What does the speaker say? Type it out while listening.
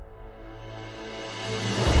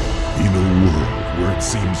In a world where it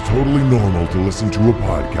seems totally normal to listen to a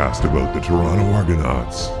podcast about the Toronto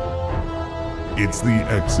Argonauts, it's the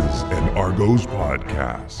X's and Argos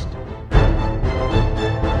podcast.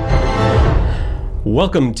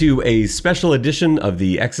 Welcome to a special edition of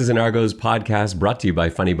the X's and Argos podcast brought to you by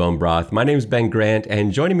Funny Bone Broth. My name is Ben Grant,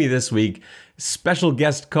 and joining me this week, special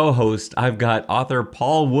guest co-host, I've got author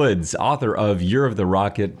Paul Woods, author of Year of the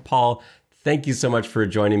Rocket. Paul, thank you so much for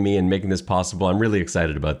joining me and making this possible. I'm really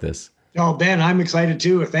excited about this. Oh, Ben, I'm excited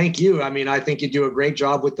too. Thank you. I mean, I think you do a great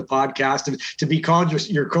job with the podcast. To be called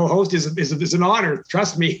your co-host is an honor.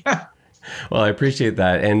 Trust me. Well, I appreciate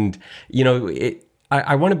that. And, you know,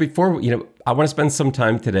 I want to spend some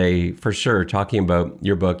time today for sure talking about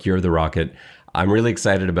your book, Year of the Rocket. I'm really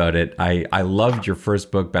excited about it. I loved your first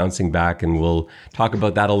book, Bouncing Back, and we'll talk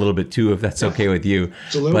about that a little bit too, if that's okay with you.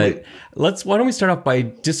 Absolutely. But why don't we start off by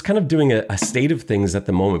just kind of doing a state of things at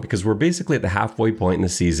the moment, because we're basically at the halfway point in the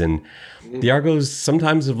season. The Argos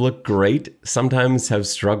sometimes have looked great, sometimes have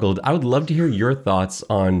struggled. I would love to hear your thoughts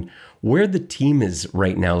on where the team is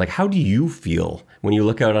right now. Like, how do you feel when you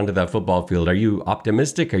look out onto that football field? Are you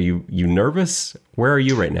optimistic? Are you nervous? Where are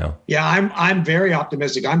you right now? Yeah, I'm very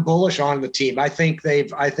optimistic. I'm bullish on the team. I think they're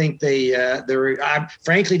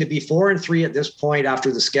frankly, to be 4-3 at this point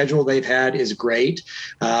after the schedule they've had is great.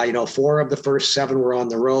 4 of the first 7 were on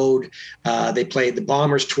the road. They played the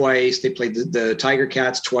Bombers twice. They played the Tiger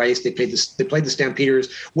Cats twice. They played the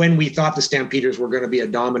Stampeders when we thought the Stampeders were going to be a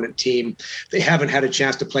dominant team. They haven't had a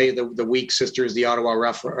chance to play the weak sisters, the Ottawa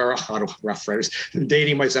Rough Riders. I'm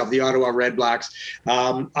dating myself, the Ottawa Red Blacks.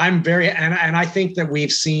 I'm very and I think that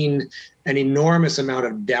we've seen an enormous amount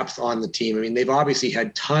of depth on the team. I mean, they've obviously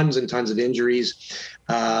had tons and tons of injuries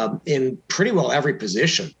in pretty well every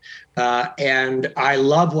position. And I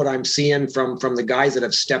love what I'm seeing from the guys that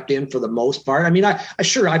have stepped in for the most part. I mean,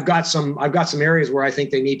 I've got some areas where I think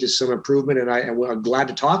they need some improvement, and I'm glad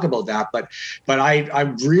to talk about that. But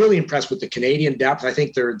I'm really impressed with the Canadian depth. I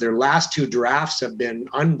think their last 2 drafts have been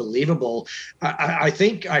unbelievable. I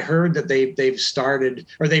think I heard that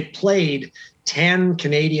they've played 10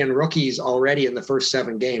 Canadian rookies already in the first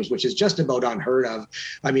 7 games, which is just about unheard of.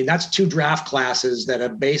 I mean, that's 2 draft classes that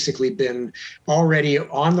have basically been already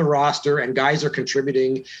on the roster, and guys are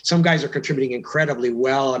contributing. Some guys are contributing incredibly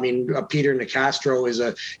well. I mean, Peter Nicastro is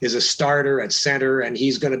a starter at center, and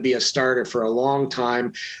he's going to be a starter for a long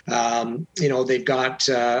time. They've got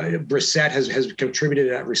Brissett has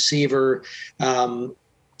contributed at receiver.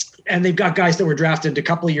 And they've got guys that were drafted a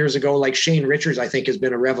couple of years ago, like Shane Richards, I think has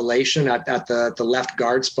been a revelation at the left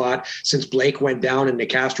guard spot since Blake went down and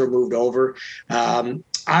Nicastro moved over.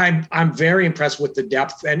 I'm very impressed with the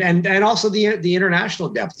depth and also the international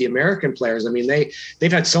depth, the American players. I mean,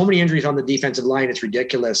 they've had so many injuries on the defensive line, it's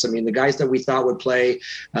ridiculous. I mean, the guys that we thought would play,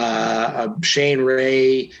 Shane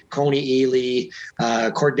Ray, Coney Ely,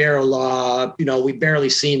 Cordero Law, we barely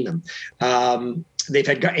seen them. They've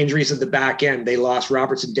had injuries at the back end. They lost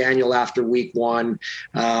Robertson Daniel after week 1.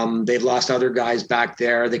 They've lost other guys back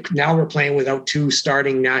there. Now we're playing without 2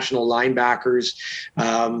 starting national linebackers.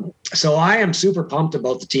 So I am super pumped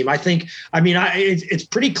about the team. It's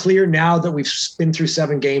pretty clear now that we've been through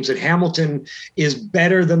 7 games that Hamilton is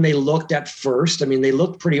better than they looked at first. I mean, they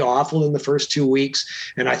looked pretty awful in the first 2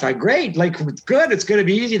 weeks. And I thought, great, good. It's going to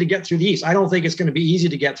be easy to get through the East. I don't think it's going to be easy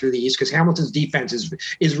to get through the East because Hamilton's defense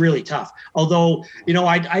is really tough. Although,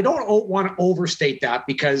 I don't want to overstate that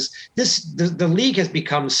because the league has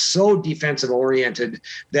become so defensive oriented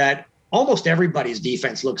that almost everybody's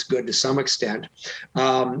defense looks good to some extent.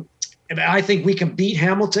 I think we can beat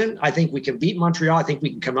Hamilton. I think we can beat Montreal. I think we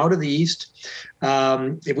can come out of the East.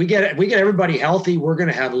 If we get everybody healthy, we're going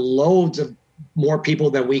to have loads of more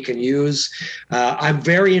people than we can use. I'm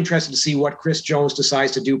very interested to see what Chris Jones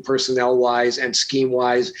decides to do personnel-wise and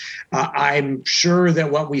scheme-wise. I'm sure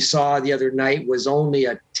that what we saw the other night was only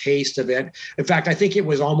a taste of it. In fact, I think it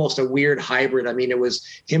was almost a weird hybrid. I mean, it was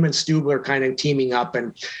him and Stubler kind of teaming up.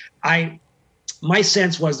 And my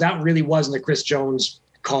sense was that really wasn't a Chris Jones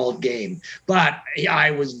called game. But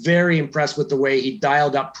I was very impressed with the way he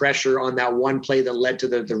dialed up pressure on that one play that led to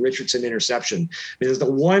the Richardson interception. It was the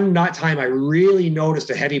one time I really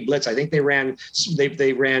noticed a heavy blitz. I think they ran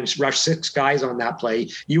rush 6 guys on that play.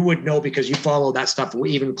 You would know because you follow that stuff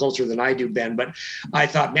even closer than I do, Ben. But I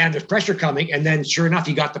thought, man, there's pressure coming. And then sure enough,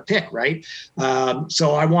 he got the pick, right?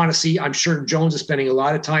 So I want to see, I'm sure Jones is spending a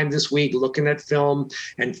lot of time this week looking at film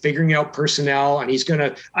and figuring out personnel. And he's going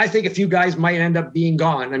to, I think a few guys might end up being gone.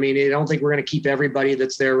 on. I mean, I don't think we're going to keep everybody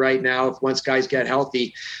that's there right now if once guys get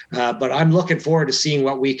healthy. But I'm looking forward to seeing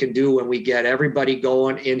what we can do when we get everybody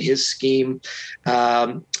going in his scheme.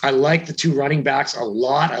 I like the two running backs a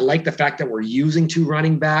lot. I like the fact that we're using two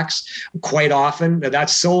running backs quite often.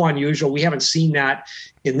 That's so unusual. We haven't seen that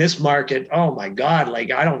in this market. Oh my God.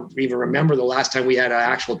 Like, I don't even remember the last time we had an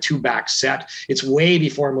actual two-back set. It's way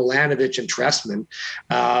before Milanovic and Trestman.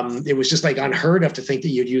 It was just like unheard of to think that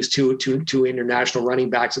you'd use two international running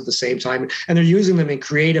backs at the same time. And they're using them in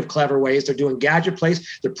creative, clever ways. They're doing gadget plays.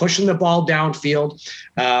 They're pushing the ball downfield.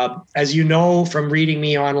 As you know, from reading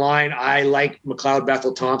me online, I like McLeod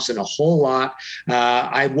Bethel Thompson a whole lot.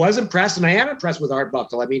 I was impressed, and I am impressed with Art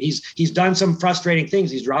Buckle. I mean, he's done some frustrating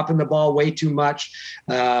things. He's dropping the ball way too much.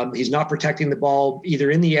 He's not protecting the ball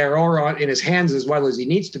either in the air or in his hands as well as he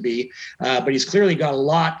needs to be. But he's clearly got a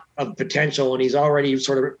lot of potential, and he's already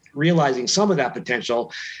sort of realizing some of that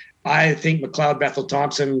potential. I think McLeod Bethel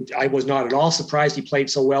Thompson, I was not at all surprised he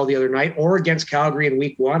played so well the other night or against Calgary in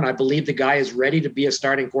week 1. I believe the guy is ready to be a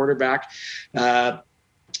starting quarterback.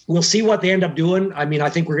 We'll see what they end up doing. I mean, I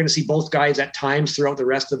think we're going to see both guys at times throughout the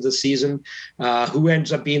rest of the season. Who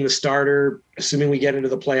ends up being the starter, assuming we get into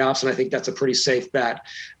the playoffs, and I think that's a pretty safe bet.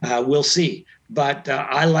 We'll see. But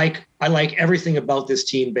I like everything about this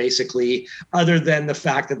team, basically, other than the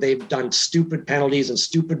fact that they've done stupid penalties and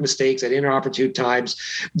stupid mistakes at inopportune times.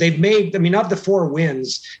 They've made, I mean, of the 4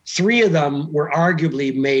 wins, 3 of them were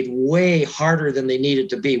arguably made way harder than they needed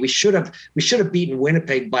to be. We should have beaten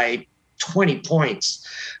Winnipeg by 20 points.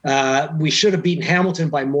 We should have beaten Hamilton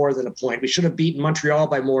by more than a point. We should have beaten Montreal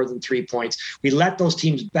by more than 3 points. We let those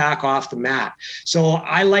teams back off the mat. So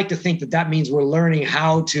I like to think that means we're learning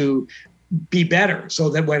how to be better, so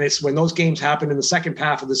that when those games happen in the second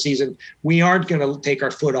half of the season, we aren't going to take our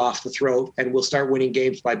foot off the throat, and we'll start winning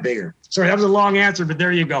games by bigger. Sorry, that was a long answer, but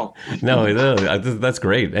there you go. No, that's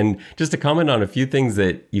great. And just to comment on a few things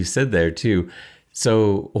that you said there too.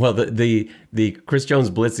 So, well, the Chris Jones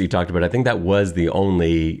blitz that you talked about, I think that was the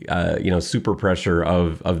only, super pressure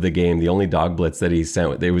of the game, the only dog blitz that he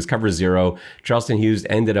sent. It was cover 0. Charleston Hughes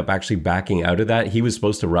ended up actually backing out of that. He was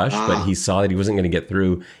supposed to rush, but he saw that he wasn't going to get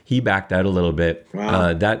through. He backed out a little bit.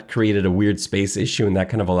 Wow. That created a weird space issue, and that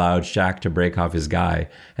kind of allowed Shaq to break off his guy,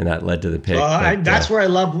 and that led to the pick. That's where I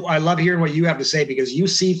love hearing what you have to say, because you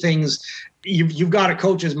see things. You've got a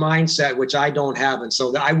coach's mindset, which I don't have, and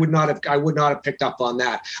so I would not have picked up on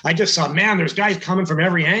that. I just saw, man, there's guys coming from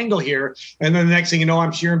every angle here, and then the next thing you know,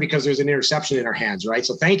 I'm cheering because there's an interception in our hands, right?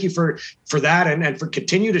 So thank you for that, and for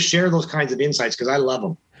continue to share those kinds of insights, because I love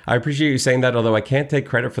them. I appreciate you saying that, although I can't take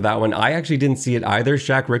credit for that one. I actually didn't see it either.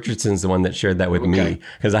 Shaq Richardson's the one that shared that with me,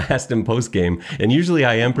 because I asked him post-game. And usually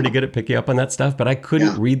I am pretty good at picking up on that stuff, but I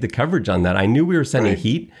couldn't read the coverage on that. I knew we were sending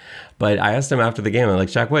heat, but I asked him after the game, I'm like,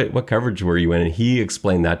 Shaq, what coverage were you in? And he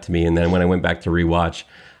explained that to me. And then when I went back to rewatch,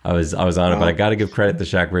 I was on it, but I got to give credit to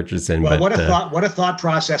Shaq Richardson. Well, what a thought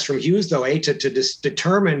process from Hughes, though, to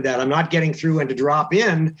determine that I'm not getting through and to drop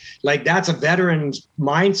in. Like, that's a veteran's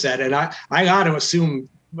mindset. And I got to assume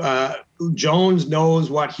Jones knows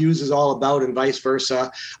what Hughes is all about, and vice versa.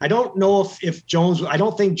 I don't know if Jones. I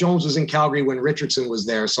don't think Jones was in Calgary when Richardson was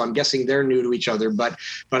there, so I'm guessing they're new to each other. But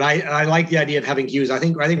I like the idea of having Hughes. I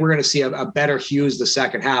think we're going to see a better Hughes the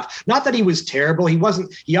second half. Not that he was terrible. He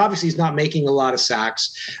wasn't. He obviously is not making a lot of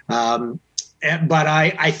sacks. But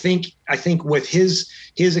I think with his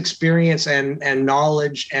experience and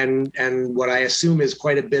knowledge and what I assume is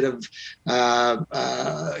quite a bit of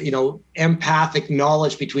empathic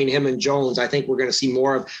knowledge between him and Jones, I think we're going to see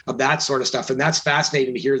more of that sort of stuff, and that's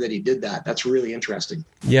fascinating to hear that he did that. That's really interesting.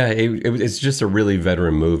 Yeah, it's just a really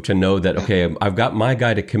veteran move to know that, okay, I've got my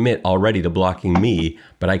guy to commit already to blocking me,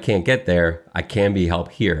 but I can't get there. I can be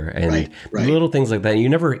helped here, and little things like that. You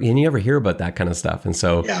never hear about that kind of stuff, and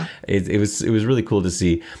so it was really cool to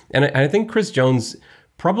see. And I think Chris Jones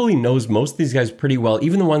probably knows most of these guys pretty well,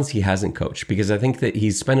 even the ones he hasn't coached, because I think that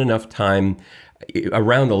he's spent enough time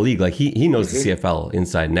around the league. Like he knows the CFL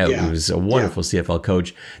inside and out. He was a wonderful CFL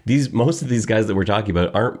coach. Most of these guys that we're talking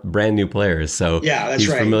about aren't brand new players, so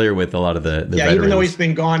he's familiar with a lot of the veterans. Even though he's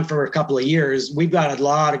been gone for a couple of years, we've got a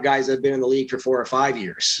lot of guys that have been in the league for 4 or 5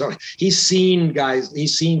 years. So he's seen guys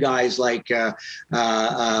like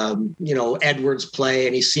Edwards play,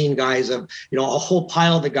 and he's seen guys of a whole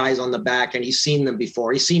pile of the guys on the back, and he's seen them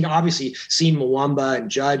before. He's obviously seen Mwamba and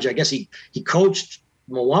Judge. I guess he coached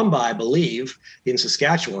Mwamba, I believe, in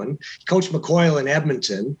Saskatchewan. He coached McCoyle in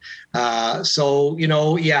Edmonton. So, he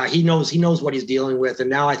knows what he's dealing with. And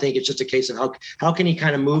now I think it's just a case of how can he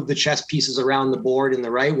kind of move the chess pieces around the board in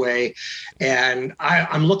the right way. And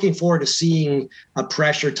I'm looking forward to seeing a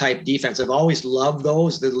pressure type defense. I've always loved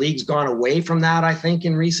those. The league's gone away from that, I think,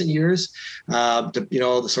 in recent years.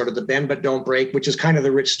 The sort of the bend but don't break, which is kind of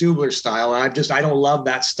the Rich Stubler style. And I don't love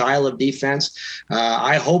that style of defense.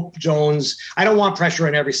 I hope Jones, I don't want pressure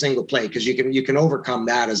in every single play because you can overcome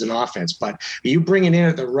that as an offense. But you bring it in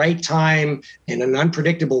at the right time in an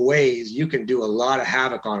unpredictable ways, you can do a lot of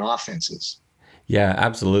havoc on offenses. Yeah,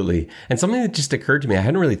 absolutely. And something that just occurred to me, I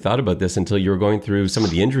hadn't really thought about this until you were going through some of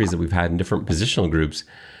the injuries that we've had in different positional groups.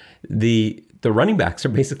 The running backs are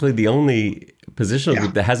basically the only positional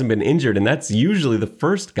group that hasn't been injured, and that's usually the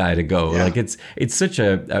first guy to go. Yeah. Like it's such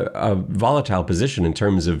a volatile position in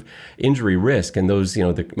terms of injury risk, and those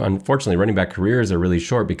unfortunately running back careers are really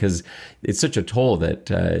short because it's such a toll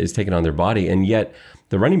that is taken on their body, and yet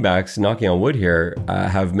the running backs, knocking on wood here,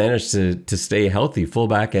 have managed to stay healthy,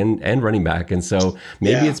 fullback and running back. And so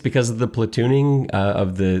maybe it's because of the platooning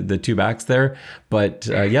of the two backs there. But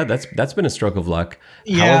that's been a stroke of luck.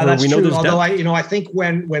 Yeah, however, that's we know true. Although I think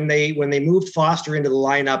when they moved Foster into the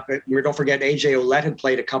lineup, don't forget AJ Ouellette had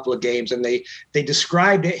played a couple of games, and they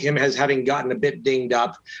described him as having gotten a bit dinged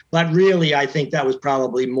up. But really, I think that was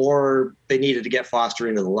probably more they needed to get Foster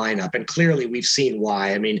into the lineup, and clearly we've seen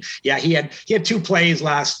why. I mean, he had 2 plays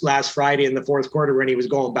last Friday in the fourth quarter when he was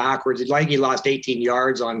going backwards. He lost 18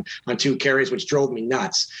 yards on 2 carries, which drove me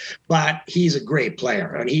nuts. But he's a great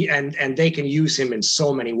player, and they can use him in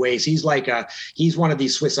so many ways. He's one of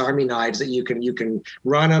these Swiss Army knives that you can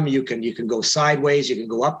run him, you can go sideways, you can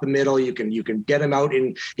go up the middle, you can get him out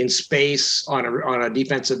in space on a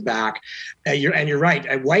defensive back. You're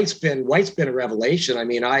right. White's been a revelation. I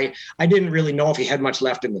mean, I didn't really know if he had much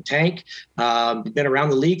left in the tank. Been around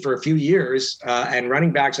the league for a few years, and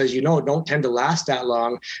running backs, as you know, don't tend to last that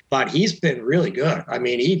long. But he's been really good. I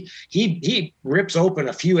mean, he rips open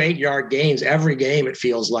a few 8-yard gains every game. It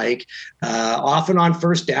feels like, often on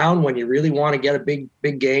first down when you really want to get a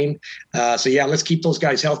big gain. Let's keep those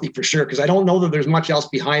guys healthy for sure, because I don't know that there's much else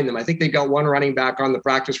behind them. I think they've got one running back on the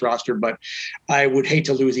practice roster, but I would hate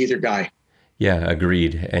to lose either guy. Yeah,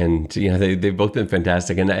 agreed. And they've both been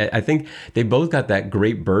fantastic. And I think they both got that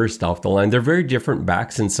great burst off the line. They're very different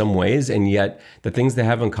backs in some ways, and yet the things they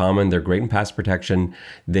have in common, they're great in pass protection.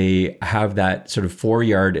 They have that sort of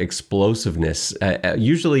 4-yard explosiveness.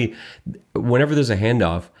 Usually, whenever there's a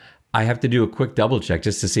handoff, I have to do a quick double check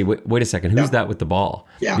just to see, wait a second, who's that with the ball?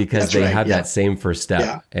 Yeah, because they have that same first step.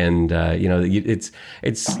 Yeah. And,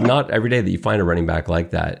 it's not every day that you find a running back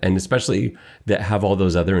like that. And especially that have all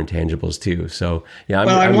those other intangibles too. So,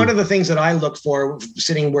 and one of the things that I look for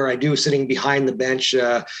sitting behind the bench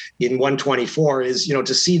in 124 is,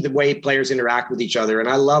 to see the way players interact with each other. And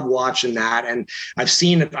I love watching that. And I've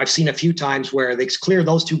seen a few times where it's clear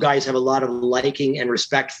those two guys have a lot of liking and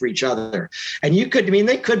respect for each other. And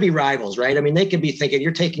they could be rivals, right? I mean, they could be thinking,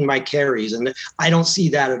 you're taking my carries. And I don't see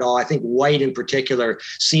that at all. I think White in particular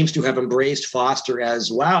seems to have embraced Foster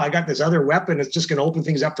as, wow, I got this other weapon. It's just going to open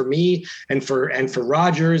things up for me and for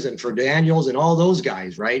Rogers and for Daniels and all those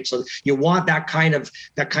guys, right? So you want that kind of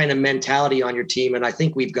mentality on your team. And I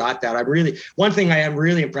think we've got that. One thing I am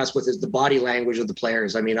really impressed with is the body language of the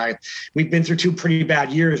players. I mean, we've been through 2 pretty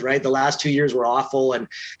bad years, right? The last 2 years were awful.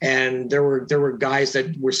 And there were guys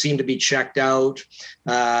that seemed to be checked out.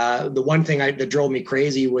 The one thing that drove me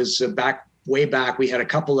crazy was way back, we had a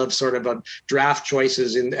couple of sort of draft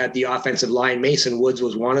choices at the offensive line. Mason Woods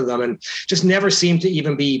was one of them, and just never seemed to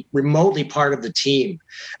even be remotely part of the team.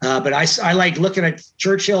 But I like looking at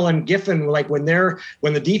Churchill and Giffen, like when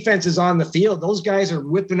the defense is on the field, those guys are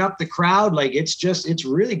whipping up the crowd. Like it's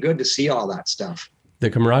really good to see all that stuff. The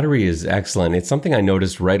camaraderie is excellent. It's something I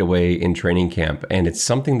noticed right away in training camp, and it's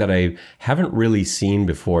something that I haven't really seen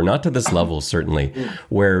before, not to this level, certainly,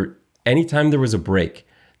 where anytime there was a break,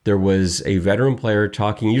 there was a veteran player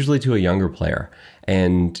talking usually to a younger player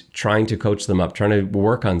and trying to coach them up, trying to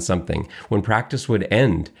work on something. When practice would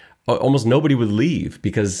end, almost nobody would leave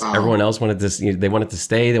because everyone else wanted to, they wanted to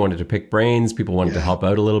stay, they wanted to pick brains, people wanted to help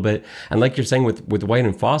out a little bit. And like you're saying with White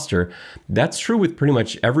and Foster, that's true with pretty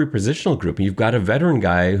much every positional group. You've got a veteran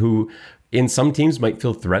guy who in some teams might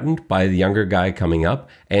feel threatened by the younger guy coming up.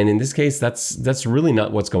 And in this case, that's really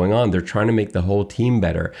not what's going on. They're trying to make the whole team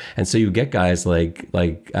better. And so you get guys like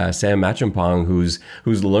Sam Machampong,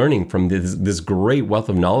 who's learning from this great wealth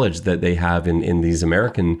of knowledge that they have in these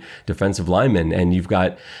American defensive linemen. And you've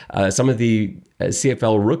got some of the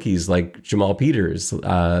CFL rookies like Jamal Peters,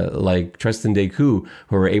 like Tristan Deku,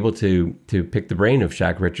 who are able to pick the brain of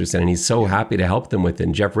Shaq Richardson, and he's so happy to help them with it.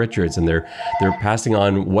 And Jeff Richards, and they're passing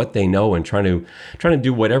on what they know and trying to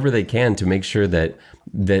do whatever they can to make sure that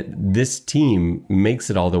this team makes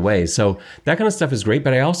it all the way. So that kind of stuff is great.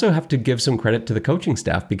 But I also have to give some credit to the coaching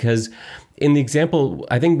staff, because in the example,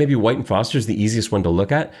 I think maybe White and Foster is the easiest one to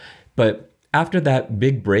look at. But after that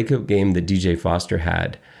big breakout game that DJ Foster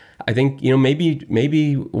had, I think,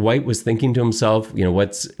 maybe White was thinking to himself,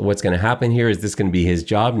 what's going to happen here? Is this going to be his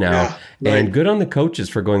job now? Yeah, right. And good on the coaches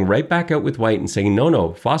for going right back out with White and saying,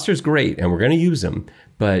 no, Foster's great and we're going to use him.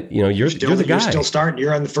 But, you're the guy. You're still starting.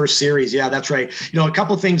 You're on the first series. Yeah, that's right. A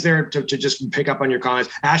couple of things there to just pick up on your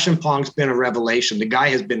comments. Acheampong's been a revelation. The guy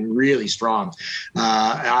has been really strong.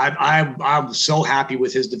 I'm so happy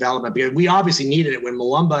with his development, because we obviously needed it when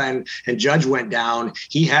Mulumba and Judge went down.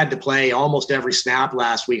 He had to play almost every snap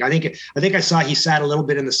last week. I think I saw he sat a little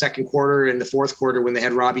bit in the second quarter and the fourth quarter when they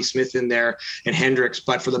had Robbie Smith in there and Hendricks.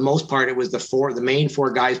 But for the most part, it was the main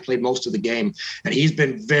four guys played most of the game. And he's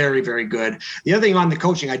been very, very good. The other thing on the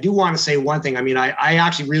coaching, I do want to say one thing. I mean, I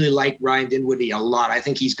actually really like Ryan Dinwiddie a lot. I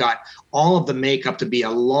think he's got all of the makeup to be a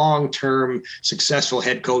long-term successful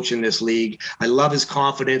head coach in this league. I love his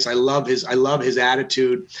confidence. I love his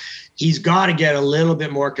attitude. He's got to get a little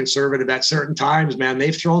bit more conservative at certain times, man.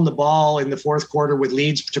 They've thrown the ball in the fourth quarter with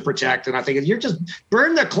leads to protect. And I think you're just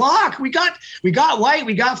burn the clock. We got White,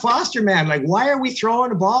 we got Foster, man. Like, why are we throwing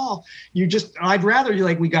the ball? I'd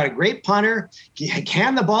rather we got a great punter,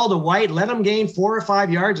 hand the ball to White, let him gain 4 or 5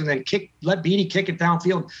 yards and then let Beatty kick it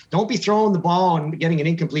downfield. Don't be throwing the ball and getting an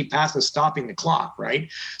incomplete pass and stopping the clock. Right.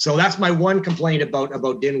 So that's my one complaint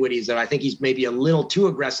about Dinwiddie, is that I think he's maybe a little too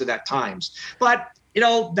aggressive at times, but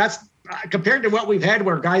that's compared to what we've had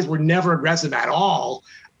where guys were never aggressive at all.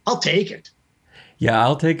 I'll take it. Yeah,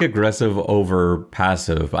 I'll take aggressive over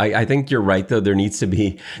passive. I think you're right, though. There needs to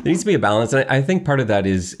be a balance. And I think part of that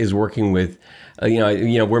is working with,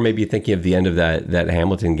 we're maybe thinking of the end of that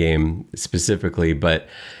Hamilton game specifically, but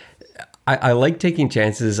I like taking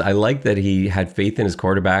chances. I like that he had faith in his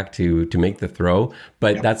quarterback to make the throw,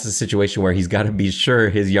 but that's a situation where he's got to be sure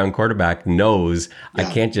his young quarterback knows I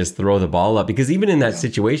can't just throw the ball up, because even in that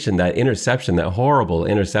situation, that interception, that horrible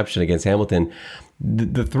interception against Hamilton,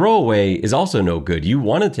 the throwaway is also no good. You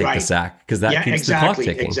want to take the sack because that keeps the clock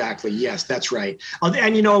ticking. Exactly. Yes, that's right.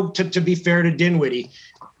 And, to be fair to Dinwiddie,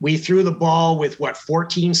 we threw the ball with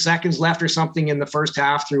 14 seconds left or something in the first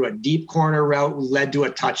half through a deep corner route, led to a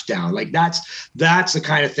touchdown. Like that's the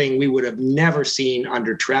kind of thing we would have never seen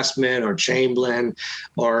under Trestman or Chamberlain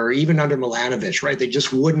or even under Milanovic, right? They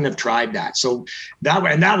just wouldn't have tried that. So that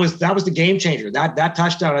was the game changer. That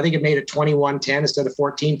touchdown, I think it made it 21-10 instead of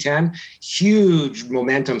 14-10. Huge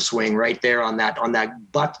momentum swing right there on that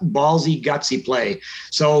ballsy, gutsy play.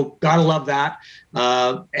 So gotta love that.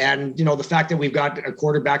 And the fact that we've got a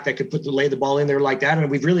quarterback that could lay the ball in there like that, and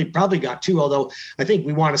we've really probably got two, although I think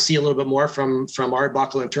we want to see a little bit more from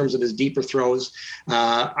Arbuckle in terms of his deeper throws.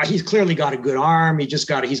 He's clearly got a good arm. He's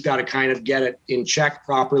got to kind of get it in check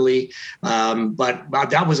properly. But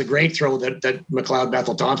that was a great throw that McLeod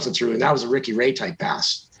Bethel Thompson threw, and that was a Ricky Ray type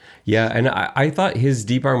pass. Yeah, and I thought his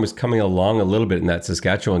deep arm was coming along a little bit in that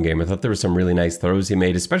Saskatchewan game. I thought there were some really nice throws he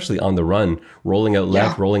made, especially on the run, rolling out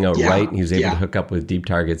left, rolling out right, and he was able to hook up with deep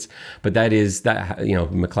targets. But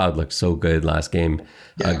McLeod looked so good last game,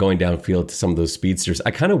 going downfield to some of those speedsters.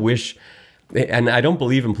 I kind of wish, and I don't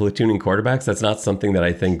believe in platooning quarterbacks. That's not something that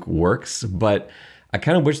I think works, but I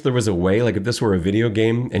kind of wish there was a way, like if this were a video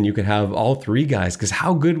game and you could have all three guys, because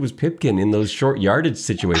how good was Pipkin in those short yardage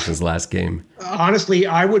situations last game? Honestly,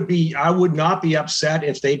 I would not be upset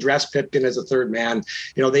if they dressed Pipkin as a third man.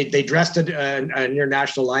 They dressed an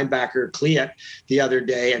international linebacker, Cleat, the other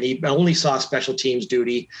day, and he only saw special teams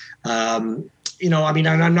duty. I'm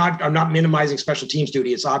not minimizing special teams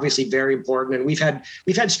duty. It's obviously very important, and we've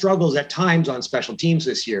had struggles at times on special teams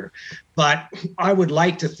this year. But I would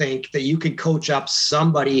like to think that you could coach up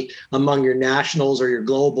somebody among your nationals or your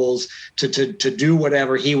globals to do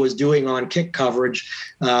whatever he was doing on kick coverage.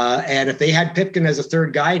 And if they had Pipkin as a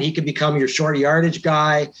third guy, he could become your short yardage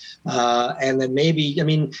guy. And then maybe,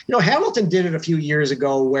 Hamilton did it a few years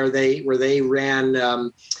ago where they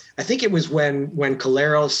ran. I think it was when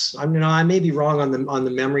Collaros. I may be wrong on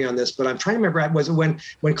the memory on this, but I'm trying to remember. Was it when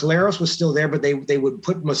Collaros was still there, but they would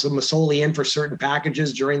put Masoli in for certain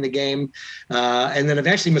packages during the game, and then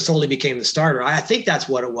eventually Masoli became the starter. I think that's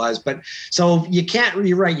what it was. But so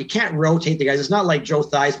you're right. You can't rotate the guys. It's not like Joe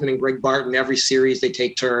Theismann and Greg Barton. Every series they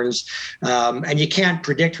take turns, and you can't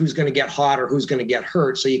predict who's going to get hot or who's going to get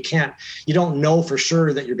hurt. So you don't know for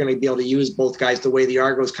sure that you're going to be able to use both guys the way the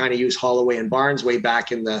Argos kind of used Holloway and Barnes way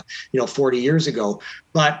back in the 40 years ago.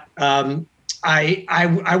 But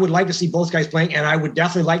I would like to see both guys playing, and I would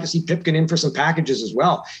definitely like to see Pipkin in for some packages as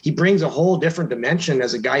well. He brings a whole different dimension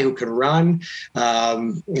as a guy who can run.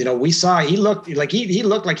 We saw he looked like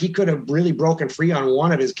he could have really broken free on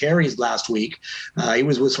one of his carries last week. He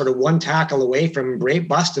was sort of one tackle away from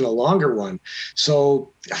busting a longer one.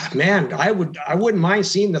 So, man, I wouldn't mind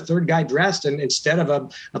seeing the third guy dressed and instead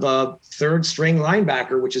of a third string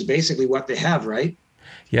linebacker, which is basically what they have, right?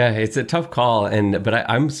 Yeah, it's a tough call, but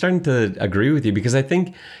I'm starting to agree with you because I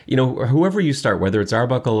think, whoever you start, whether it's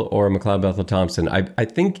Arbuckle or McLeod Bethel-Thompson, I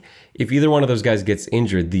think if either one of those guys gets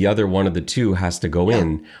injured, the other one of the two has to go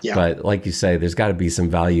in. Yeah. But like you say, there's got to be some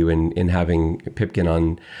value in having Pipkin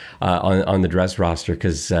on the dress roster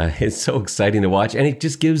because it's so exciting to watch, and it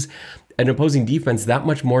just gives an opposing defense that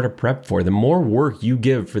much more to prep for. The more work you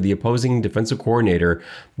give for the opposing defensive coordinator,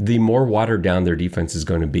 the more watered down their defense is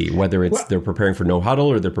going to be. Whether it's they're preparing for no huddle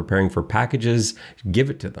or they're preparing for packages,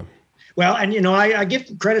 give it to them. Well, and I give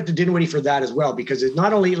credit to Dinwiddie for that as well, because it's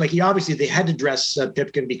not only like they had to dress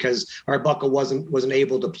Pipkin because Arbuckle wasn't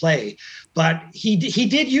able to play, but he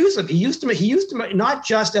did use him. He used him not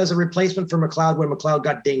just as a replacement for McLeod when McLeod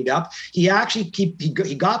got dinged up. He actually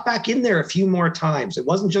he got back in there a few more times. It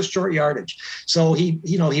wasn't just short yardage. So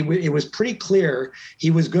it was pretty clear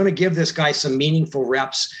he was going to give this guy some meaningful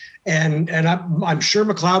reps. And I'm sure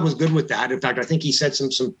McLeod was good with that. In fact, I think he said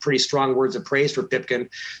some pretty strong words of praise for Pipkin.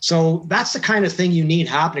 So that's the kind of thing you need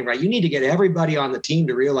happening, right? You need to get everybody on the team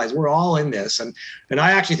to realize we're all in this. And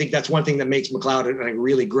I actually think that's one thing that makes McLeod a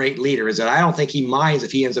really great leader, is that I don't think he minds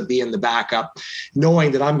if he ends up being the backup,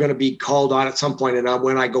 knowing that I'm going to be called on at some point, and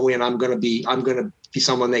when I go in, I'm going to be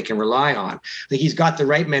someone they can rely on. I think he's got the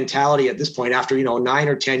right mentality at this point after, 9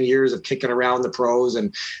 or 10 years of kicking around the pros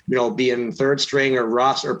and, being third string or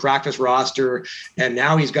roster or practice roster. And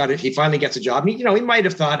now he finally gets a job. And he might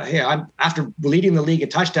have thought, hey, after leading the league in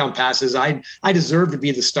touchdown passes, I deserve to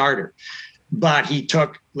be the starter. But he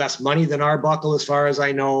took less money than Arbuckle, as far as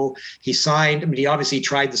I know. He signed. He obviously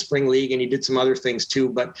tried the spring league and he did some other things too.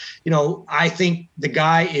 But, I think the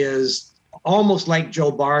guy is almost like Joe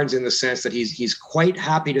Barnes in the sense that he's quite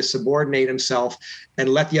happy to subordinate himself and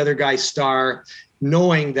let the other guy star,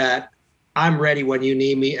 knowing that I'm ready when you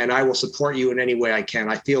need me and I will support you in any way I can.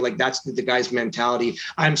 I feel like that's the guy's mentality.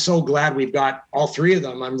 I'm so glad we've got all three of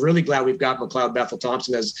them. I'm really glad we've got McLeod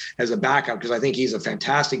Bethel-Thompson as a backup, because I think he's a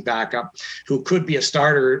fantastic backup who could be a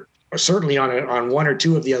starter, or certainly on one or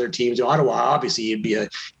two of the other teams. Ottawa, obviously, he'd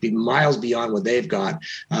be miles beyond what they've got.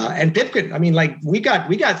 And Pipkin, we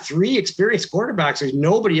got three experienced quarterbacks. There's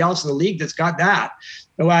nobody else in the league that's got that.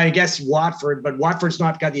 Well, I guess Watford, but Watford's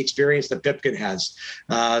not got the experience that Pipkin has.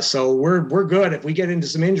 So we're good. If we get into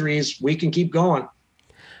some injuries, we can keep going.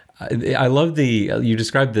 I love you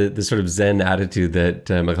described the sort of Zen attitude that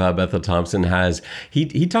McLeod Bethel-Thompson has.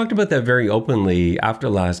 He talked about that very openly after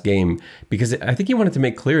last game, because I think he wanted to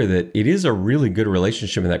make clear that it is a really good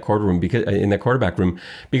relationship in that quarterback room,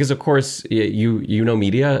 because of course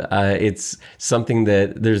media, it's something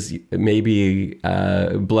that there's maybe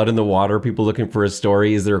blood in the water, people looking for a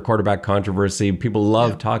story. Is there a quarterback controversy? People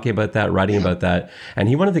love talking about that, writing about that, and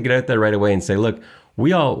he wanted to get out there right away and say, look,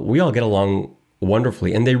 we all get along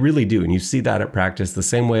wonderfully, and they really do, and you see that at practice the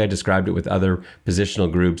same way I described it with other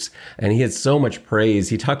positional groups. And he had so much praise.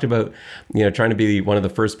 He talked about trying to be one of the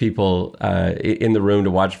first people in the room to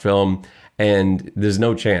watch film, and there's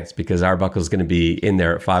no chance because Arbuckle's going to be in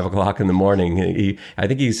there at 5 o'clock in the morning. I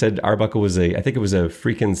think he said Arbuckle was a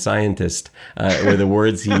freaking scientist, were the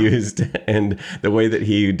words he used, and the way that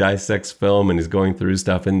he dissects film and is going through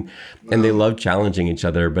stuff, and they love challenging each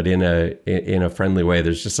other, but in a friendly way.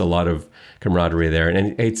 There's just a lot of camaraderie there,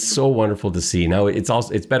 and it's so wonderful to see. Now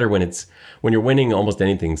it's better when you're winning. Almost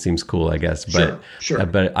anything seems cool, I guess. But sure.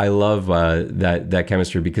 But I love that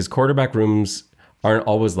chemistry, because quarterback rooms aren't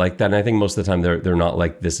always like that, and I think most of the time they're not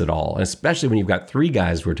like this at all, and especially when you've got three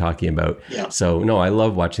guys we're talking about. Yeah. So no, I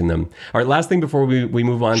love watching them. All right, last thing before we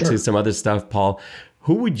move on to some other stuff, Paul,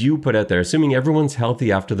 who would you put out there, assuming everyone's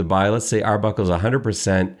healthy after the bye? Let's say Arbuckle's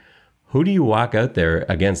 100%. Who do you walk out there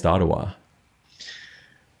against Ottawa?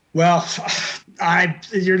 Well,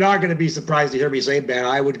 You're not going to be surprised to hear me say, Ben,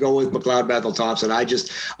 I would go with McLeod Bethel Thompson.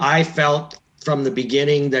 I felt from the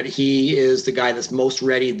beginning that he is the guy that's most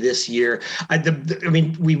ready this year. I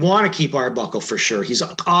mean, we want to keep Arbuckle for sure. He's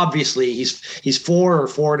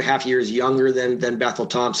 4.5 years younger than Bethel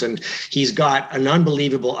Thompson. He's got an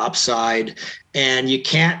unbelievable upside, and you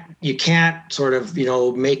can't sort of,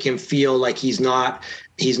 make him feel like he's not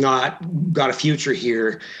got a future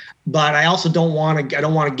here. But I also don't want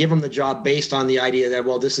to give him the job based on the idea that,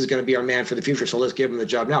 well, this is going to be our man for the future, so let's give him the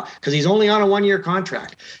job now, because he's only on a 1-year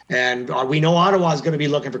contract. And we know Ottawa is going to be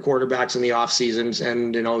looking for quarterbacks in the off seasons.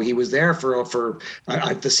 And, he was there for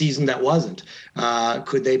the season that wasn't.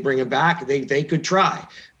 Could they bring him back? They could try.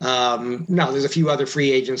 No, there's a few other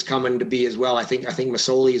free agents coming to be as well. I think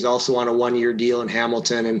Masoli is also on a 1-year deal in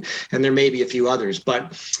Hamilton, and there may be a few others.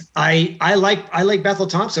 But I like Bethel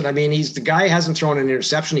Thompson. I mean, he's the guy who hasn't thrown an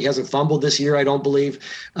interception. He hasn't fumbled this year, I don't believe.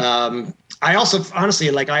 I also honestly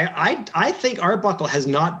I think Arbuckle has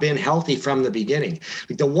not been healthy from the beginning.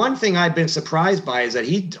 Like, the one thing I've been surprised by is that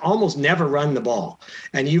he almost never run the ball.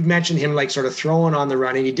 And you've mentioned him like sort of throwing on the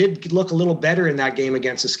run, and he did look a little better in that game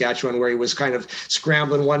against Saskatchewan, where he was kind of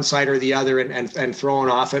scrambling one side or the other and throwing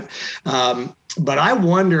off it. But I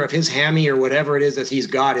wonder if his hammy or whatever it is that he's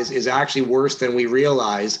got is actually worse than we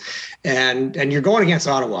realize. And you're going against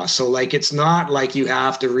Ottawa, so like it's not like you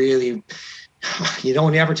have to really. You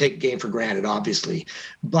don't ever take a game for granted, obviously,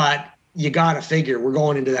 but you got to figure we're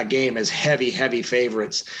going into that game as heavy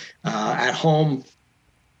favorites at home.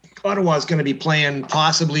 Ottawa is going to be playing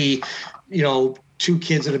possibly, two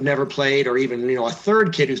kids that have never played, or even, a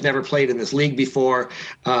third kid who's never played in this league before.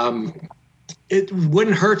 It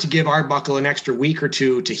wouldn't hurt to give Arbuckle an extra week or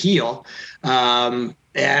two to heal.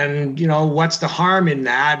 And, what's the harm in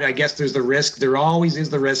that? I guess there's the risk. There always is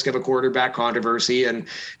the risk of a quarterback controversy. And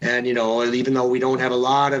even though we don't have a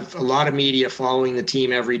lot of media following the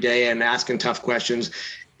team every day and asking tough questions,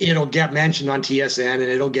 it'll get mentioned on TSN and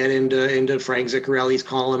it'll get into Frank Ziccarelli's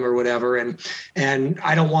column or whatever. And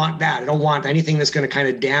I don't want that. I don't want anything that's going to kind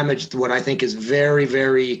of damage what I think is very,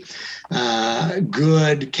 very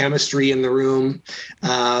good chemistry in the room.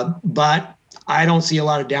 But I don't see a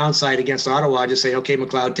lot of downside against Ottawa. I just say, okay,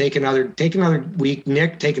 McLeod, take another week.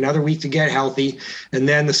 Nick, take another week to get healthy, and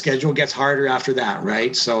then the schedule gets harder after that,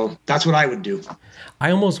 right? So that's what I would do.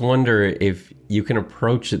 I almost wonder if you can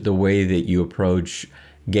approach it the way that you approach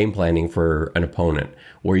game planning for an opponent,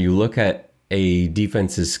 where you look at a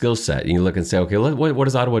defense's skill set and you look and say, okay, what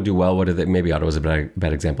does Ottawa do well? Maybe Ottawa's a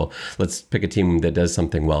bad example. Let's pick a team that does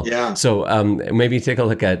something well. Yeah. So maybe take a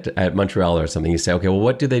look at Montreal or something. You say, okay, well,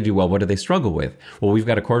 what do they do well? What do they struggle with? Well, we've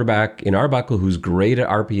got a quarterback in Arbuckle who's great at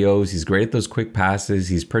RPOs. He's great at those quick passes.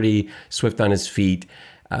 He's pretty swift on his feet.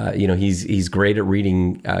 He's great at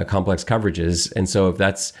reading complex coverages. And so if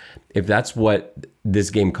that's what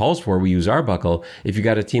this game calls for, we use Arbuckle. If you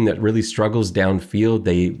got a team that really struggles downfield,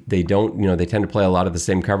 they don't, they tend to play a lot of the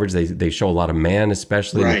same coverage. They show a lot of man,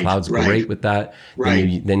 especially. Right, McLeod's great with that.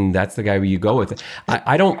 Right. Then that's the guy where you go with.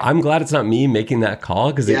 I'm glad it's not me making that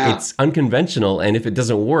call, because it's unconventional. And if it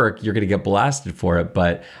doesn't work, you're going to get blasted for it.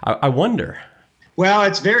 But I wonder. Well,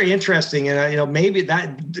 it's very interesting, and maybe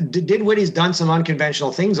that Dinwiddie's done some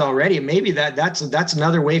unconventional things already. Maybe that's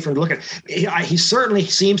another way for him to look at it. He certainly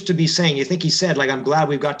seems to be saying. You think he said, like, I'm glad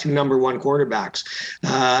we've got 2 number 1 quarterbacks,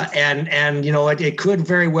 and it could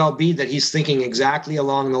very well be that he's thinking exactly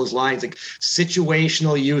along those lines, like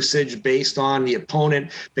situational usage based on the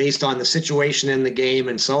opponent, based on the situation in the game,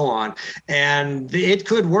 and so on. And it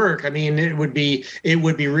could work. I mean, it would be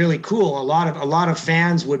really cool. A lot of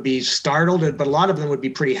fans would be startled, but a lot of them would be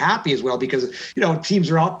pretty happy as well, because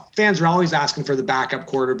fans are always asking for the backup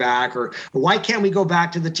quarterback, or why can't we go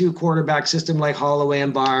back to the 2 quarterback system like Holloway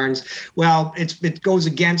and Barnes? Well, it goes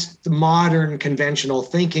against the modern conventional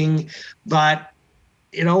thinking, but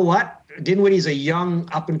you know what? Dinwiddie's a young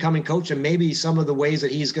up-and-coming coach, and maybe some of the ways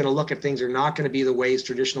that he's going to look at things are not going to be the ways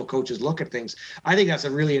traditional coaches look at things. I think that's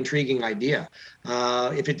a really intriguing idea.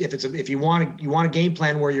 If you want a game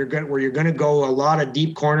plan where you're going to go a lot of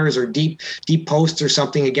deep corners or deep posts or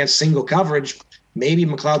something against single coverage, maybe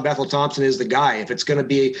McLeod Bethel Thompson is the guy. If it's going to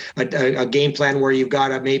be a game plan where you've got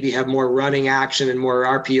to maybe have more running action and more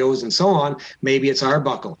RPOs and so on, maybe it's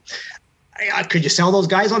Arbuckle. Could you sell those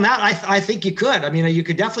guys on that? I think you could. I mean, you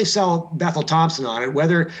could definitely sell Bethel Thompson on it.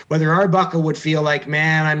 Whether Arbuckle would feel like,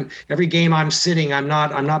 man, every game I'm sitting, I'm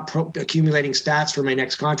not accumulating stats for my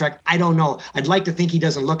next contract. I don't know. I'd like to think he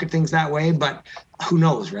doesn't look at things that way, but who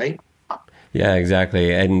knows, right? Yeah,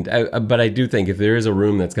 exactly. And but I do think if there is a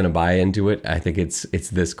room that's going to buy into it, I think it's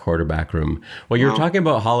this quarterback room. Well, you're talking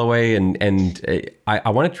about Holloway, and I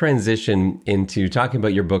want to transition into talking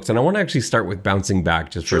about your books, and I want to actually start with Bouncing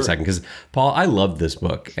Back just for a second, because Paul, I love this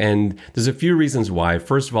book, and there's a few reasons why.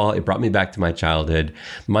 First of all, it brought me back to my childhood.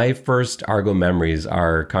 My first Argo memories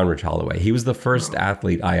are Conrad Holloway. He was the first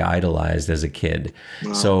athlete I idolized as a kid.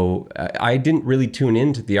 So I didn't really tune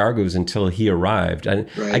into the Argos until he arrived. And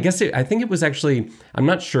I guess I think it was actually, I'm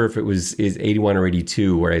not sure if it was 81 or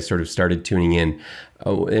 82 where I sort of started tuning in.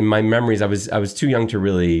 In my memories, I was too young to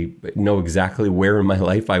really know exactly where in my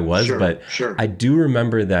life I was, but I do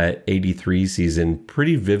remember that 83 season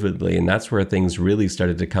pretty vividly, and that's where things really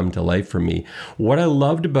started to come to life for me. What I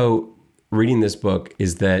loved about reading this book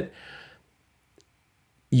is that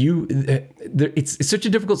it's such a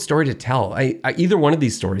difficult story to tell. Either one of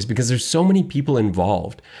these stories, because there's so many people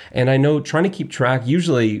involved. And I know trying to keep track,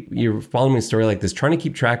 usually you're following a story like this, trying to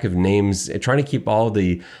keep track of names, trying to keep all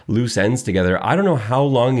the loose ends together. I don't know how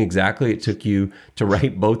long exactly it took you to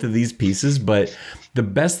write both of these pieces, but the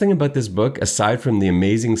best thing about this book, aside from the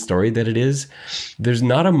amazing story that it is, there's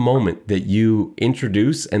not a moment that you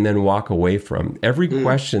introduce and then walk away from. Every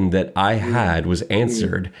question that I had was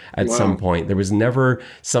answered at some point. There was never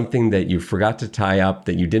something that you forgot to tie up,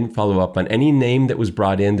 that you didn't follow up on. Any name that was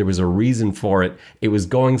brought in, there was a reason for it. It was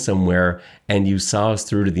going somewhere, and you saw us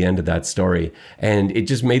through to the end of that story. And it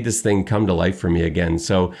just made this thing come to life for me again.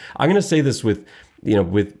 So I'm going to say this with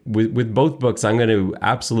both books, I'm going to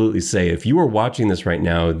absolutely say, if you are watching this right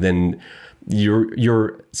now, then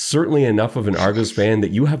you're certainly enough of an Argos fan that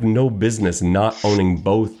you have no business not owning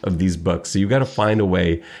both of these books. So you've got to find a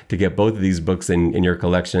way to get both of these books in your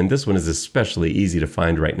collection. And this one is especially easy to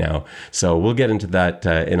find right now. So we'll get into that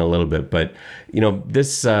in a little bit. But,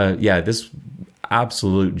 this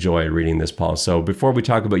absolute joy reading this, Paul. So before we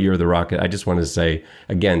talk about Year of the Rocket, I just want to say,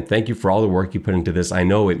 again, thank you for all the work you put into this. I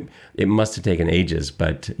know it must have taken ages,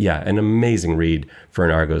 but yeah, an amazing read for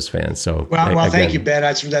an Argos fan. So well, thank you, Ben.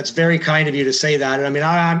 That's very kind of you to say that. And I mean,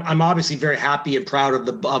 I'm obviously very happy and proud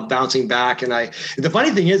of Bouncing Back. And the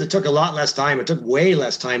funny thing is, it took a lot less time. It took way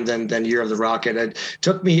less time than Year of the Rocket. It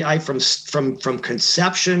took me from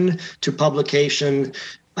conception to publication.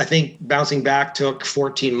 I think Bouncing Back took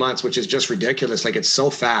 14 months, which is just ridiculous. Like, it's so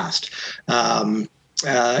fast.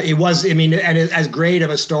 It was, I mean, and as great of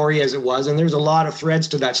a story as it was, and there's a lot of threads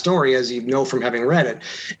to that story, as you know from having read it,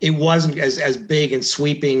 it wasn't as big and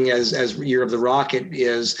sweeping as Year of the Rocket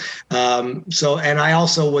is. And I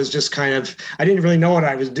also was just kind of, I didn't really know what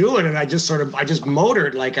I was doing, and I just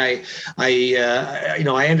motored. Like I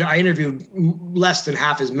interviewed less than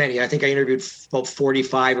half as many. I think I interviewed about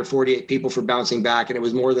 45 or 48 people for Bouncing Back, and it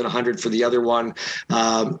was more than 100 for the other one.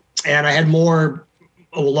 And I had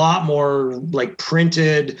a lot more like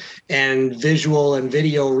printed and visual and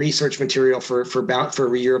video research material for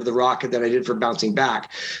Year of the Rocket than I did for Bouncing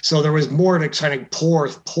Back. So there was more to kind of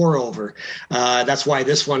pour over. That's why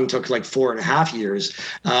this one took like 4.5 years.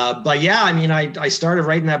 But yeah, I mean, I started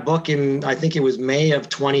writing that book in, I think it was May of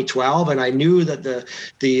 2012. And I knew that the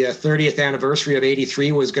 30th anniversary of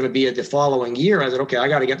 83 was going to be the following year. I said, okay, I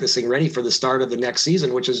got to get this thing ready for the start of the next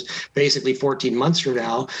season, which is basically 14 months from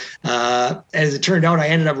now. As it turned out, I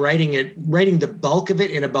ended up writing the bulk of it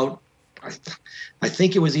in about, I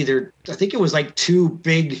think it was like 2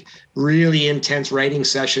 big, really intense writing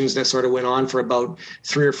sessions that sort of went on for about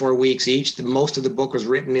 3 or 4 weeks each. Most of the book was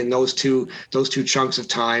written in those two chunks of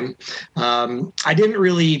time.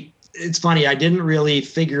 It's funny, I didn't really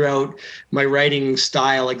figure out my writing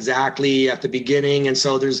style exactly at the beginning. And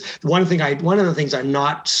so there's one of the things I'm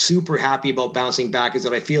not super happy about Bouncing Back is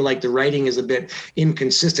that I feel like the writing is a bit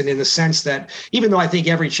inconsistent, in the sense that even though I think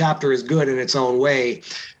every chapter is good in its own way,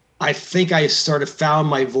 I think I sort of found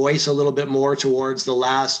my voice a little bit more towards the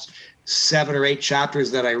last 7 or 8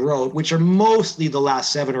 chapters that I wrote, which are mostly the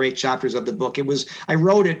last 7 or 8 chapters of the book. I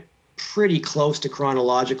wrote it pretty close to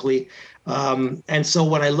chronologically. And so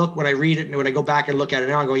when I read it, and when I go back and look at it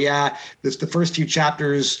now, I go, yeah, the first few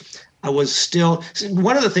chapters, I was still,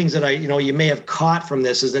 one of the things that you may have caught from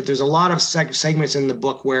this is that there's a lot of segments in the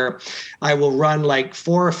book where I will run like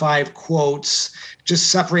 4 or 5 quotes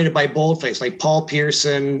just separated by boldface, like Paul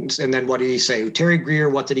Pearson, and then what did he say? Terry Greer,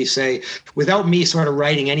 what did he say? Without me sort of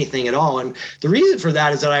writing anything at all. And the reason for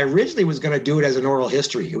that is that I originally was going to do it as an oral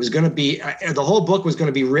history. It was going to be, the whole book was going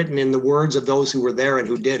to be written in the words of those who were there and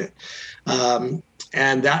who did it.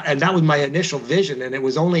 And that was my initial vision. And it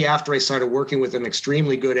was only after I started working with an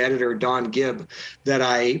extremely good editor, Don Gibb,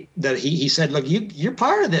 that he said, look, you're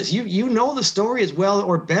part of this. You know the story as well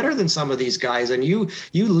or better than some of these guys, and you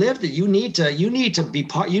lived it. You need to be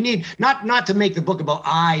part. You need not to make the book about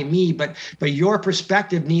me, but your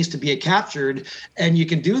perspective needs to be captured, and you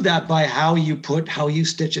can do that by how you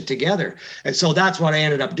stitch it together. And so that's what I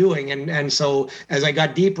ended up doing. And so as I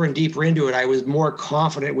got deeper and deeper into it, I was more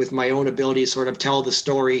confident with my own ability to sort of tell the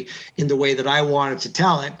story in the way that I wanted to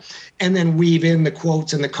tell it, and then weave in the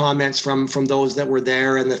quotes and the comments from those that were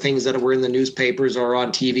there and the things that were in the newspapers or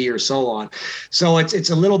on TV or so on. So it's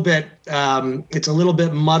a little bit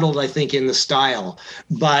muddled, I think, in the style,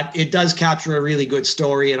 but it does capture a really good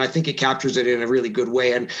story, and I think it captures it in a really good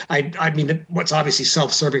way. And I mean, what's obviously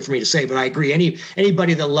self-serving for me to say, but I agree.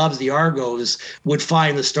 Anybody that loves the Argos would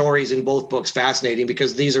find the stories in both books fascinating,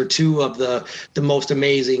 because these are two of the most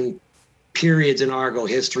amazing periods in Argo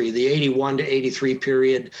history, the 81 to 83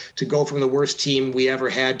 period, to go from the worst team we ever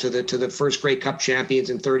had to the first Grey Cup champions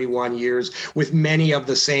in 31 years with many of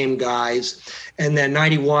the same guys. And then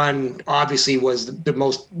 91 obviously was the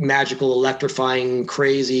most magical, electrifying,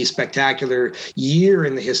 crazy, spectacular year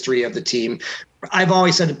in the history of the team. I've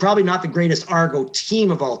always said probably not the greatest Argo team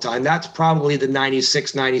of all time. That's probably the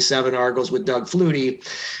 96, 97 Argos with Doug Flutie,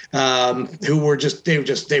 who were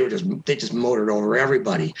just motored over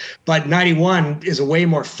everybody. But 91 is a way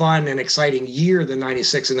more fun and exciting year than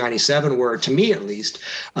 96 and 97 were, to me at least.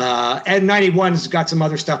 And 91's got some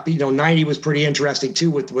other stuff. 90 was pretty interesting too,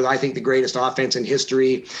 with I think the greatest offense in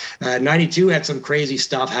history. 92 had some crazy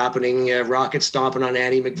stuff happening, Rocket stomping on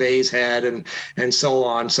Andy McVeigh's head and so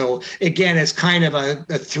on. So again, it's kind of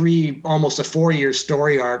almost a 4-year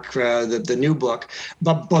story arc, the new book,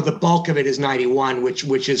 but the bulk of it is 91,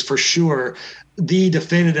 which is for sure the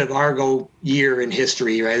definitive Argo year in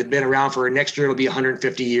history, right? It's been around for, next year it'll be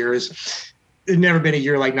 150 years. There's never been a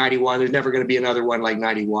year like 91. There's never going to be another one like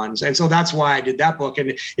 91. And so that's why I did that book.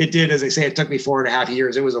 And it did, as I say, it took me 4.5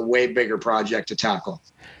 years. It was a way bigger project to tackle.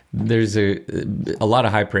 There's a lot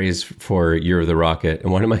of high praise for Year of the Rocket.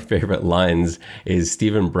 And one of my favorite lines is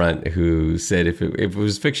Stephen Brunt, who said, if it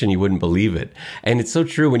was fiction, you wouldn't believe it. And it's so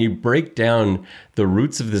true. When you break down the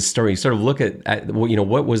roots of this story, you sort of look at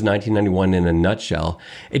what was 1991 in a nutshell.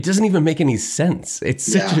 It doesn't even make any sense.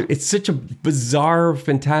 It's such a bizarre,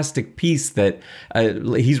 fantastic piece that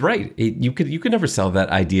he's right. You could never sell that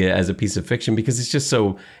idea as a piece of fiction, because it's just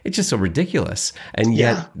so ridiculous. And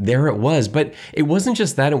yet there it was. But it wasn't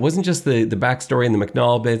just that. It wasn't just the backstory and the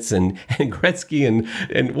McNall bits and Gretzky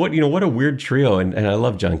and what a weird trio. And I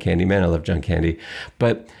love John Candy, man. I love John Candy.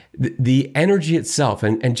 But the energy itself,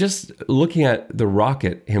 and just looking at the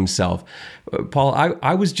Rocket himself, Paul,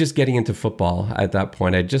 I was just getting into football at that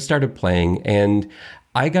point. I just started playing, and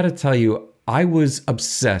I got to tell you, I was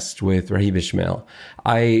obsessed with Rahib Ismail.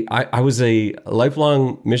 I was a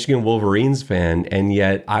lifelong Michigan Wolverines fan, and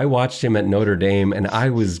yet I watched him at Notre Dame, and I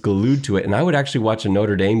was glued to it. And I would actually watch a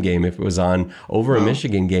Notre Dame game if it was on over a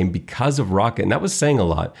Michigan game because of Rocket, and that was saying a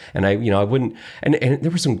lot. And I wouldn't. And there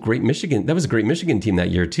were some great Michigan. That was a great Michigan team that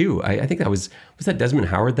year too. I think that was that Desmond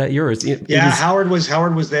Howard that year? Howard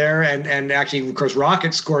was there, and actually, of course,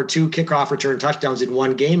 Rocket scored 2 kickoff return touchdowns in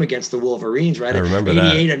one game against the Wolverines. Right, I remember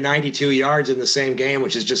 88 that. and 92 yards in the same game,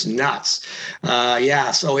 which is just nuts.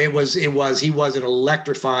 So he was an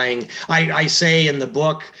electrifying. I say in the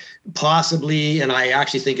book, possibly, and I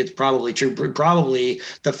actually think it's probably true, probably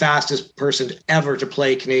the fastest person ever to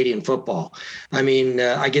play Canadian football. I mean,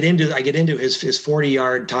 I get into his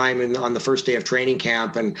 40-yard time on the first day of training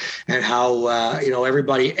camp, and how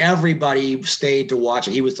everybody stayed to watch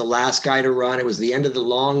it. He was the last guy to run. It was the end of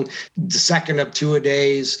the second of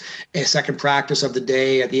 2-a-days, a second practice of the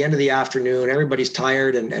day. At the end of the afternoon, everybody's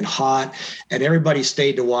tired and hot, and everybody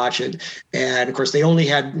stayed to watch it. And of course, they only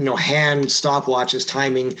had hand stopwatches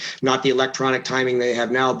timing, not the electronic timing they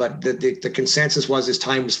have now, but the consensus was his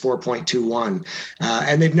time was 4.21.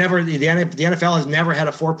 And the NFL has never had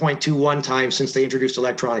a 4.21 time since they introduced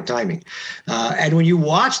electronic timing. And when you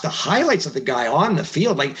watch the highlights of the guy on the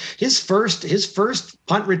field, like his first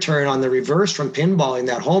punt return on the reverse from pinball in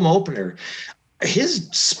that home opener, his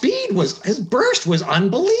burst was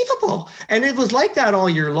unbelievable, and it was like that all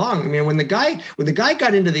year long. I mean, when the guy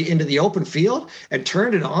got into the open field and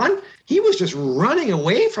turned it on, he was just running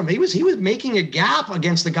away from it. He was making a gap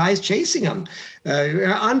against the guys chasing him.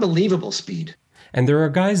 Unbelievable speed. And there are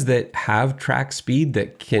guys that have track speed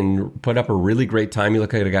that can put up a really great time. You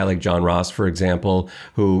look at a guy like John Ross, for example,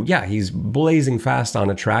 who, yeah, he's blazing fast on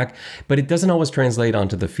a track, but it doesn't always translate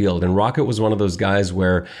onto the field. And Rocket was one of those guys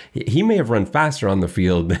where he may have run faster on the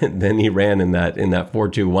field than he ran in that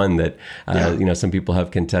 4.21 that some people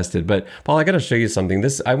have contested. But Paul, I got to show you something.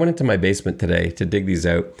 I went into my basement today to dig these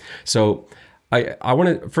out. So I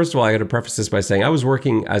want to, first of all, I got to preface this by saying I was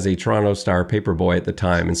working as a Toronto Star paper boy at the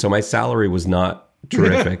time. And so my salary was not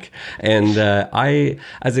terrific. And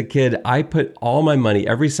as a kid, I put all my money,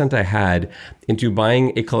 every cent I had, into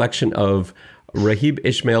buying a collection of Rahib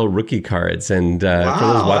Ismail rookie cards. And for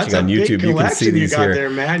those watching on YouTube, you can see these here. There,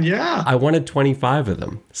 man. Yeah. I wanted 25 of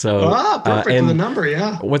them. So perfect for the number.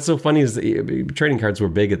 Yeah. What's so funny is trading cards were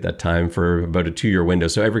big at that time for about a 2-year window.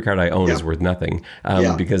 So every card I own is worth nothing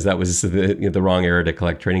because that was the wrong era to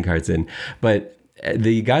collect trading cards in. But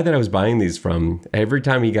the guy that I was buying these from, every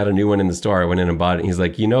time he got a new one in the store, I went in and bought it. And he's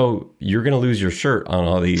like, you're going to lose your shirt on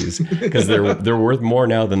all these because they're worth more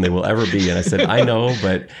now than they will ever be. And I said, I know,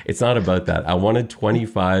 but it's not about that. I wanted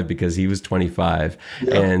 25 because he was 25.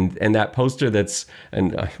 Yeah. And that poster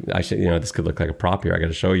I should, this could look like a prop here. I got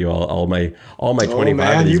to show you all my 25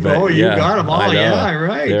 man, of these. You got them all. Yeah,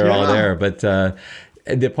 right. They're all there. But,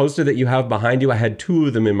 the poster that you have behind you, I had 2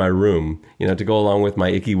 of them in my room, to go along with my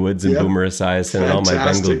Icky Woods and Boomer Esiason and all my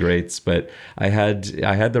Bengal greats. But I had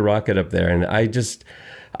the Rocket up there, and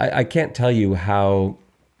I can't tell you how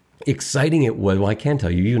exciting it was. Well, I can tell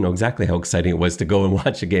you, you know exactly how exciting it was to go and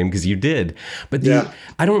watch a game because you did. But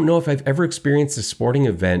I don't know if I've ever experienced a sporting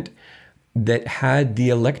event that had the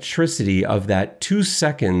electricity of that 2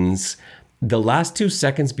 seconds. The last 2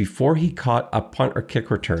 seconds before he caught a punt or kick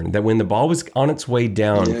return, that when the ball was on its way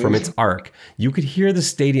down from its arc, you could hear the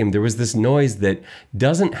stadium. There was this noise that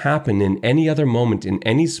doesn't happen in any other moment in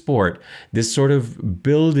any sport, this sort of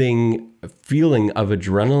building feeling of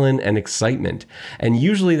adrenaline and excitement. And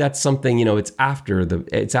usually that's something, it's after the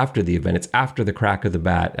event. It's after the crack of the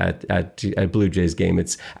bat at Blue Jays game.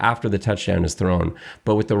 It's after the touchdown is thrown.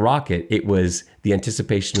 But with the Rocket, it was the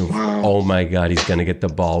anticipation of, oh my God, he's going to get the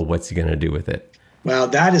ball. What's he going to do with it? Well,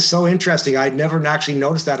 that is so interesting. I'd never actually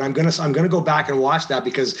noticed that. I'm gonna go back and watch that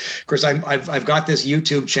because, of course, I've got this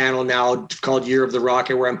YouTube channel now called Year of the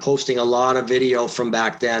Rocket where I'm posting a lot of video from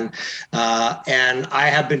back then, and I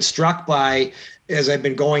have been struck by, as I've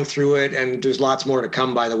been going through it, and there's lots more to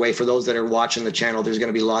come. By the way, for those that are watching the channel, there's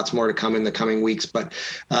going to be lots more to come in the coming weeks. But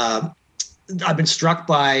I've been struck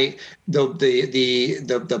by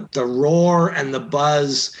the roar and the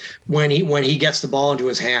buzz when he gets the ball into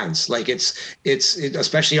his hands. Like it's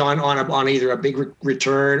especially on either a big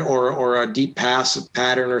return or a deep pass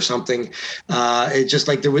pattern or something. It's just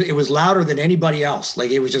like it was louder than anybody else.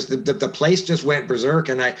 Like it was just the place just went berserk.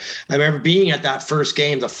 And I remember being at that first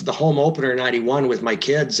game, the home opener in '91 with my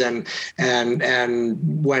kids, and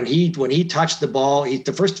when he touched the ball,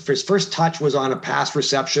 his first touch was on a pass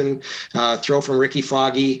reception. Throw from Ricky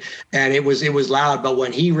Foggy, and it was loud. But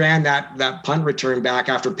when he ran that punt return back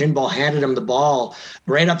after Pinball handed him the ball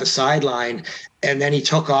right up the sideline, and then he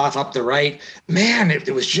took off up the right, man, it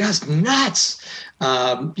was just nuts.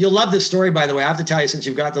 You'll love this story, by the way. I have to tell you, since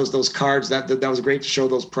you've got those cards, that was great to show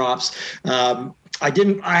those props. I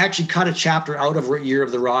actually cut a chapter out of Year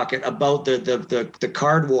of the Rocket about the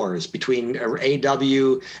card wars between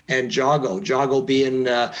AW and Jago. Jago being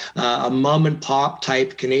a mom and pop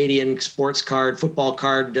type Canadian sports card, football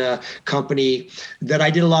card company that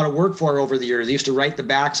I did a lot of work for over the years. I used to write the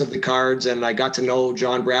backs of the cards, and I got to know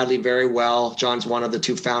John Bradley very well. John's one of the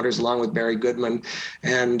 2 founders, along with Barry Goodman,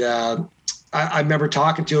 and I remember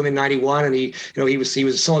talking to him in '91, and he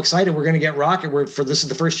was so excited. We're going to get Rocket. This is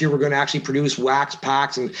the first year we're going to actually produce wax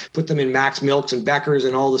packs and put them in Max Milks and Becker's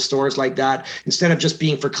and all the stores like that. Instead of just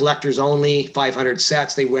being for collectors only, 500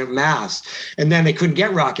 sets, they went mass. And then they couldn't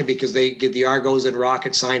get Rocket because the Argos and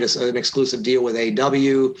Rocket signed an exclusive deal with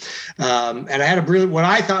AW. And I had what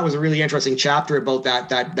I thought was a really interesting chapter about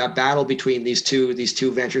that battle between these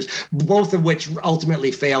two ventures, both of which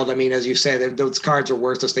ultimately failed. I mean, as you said, those cards are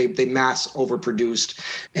worthless. They mass overproduced,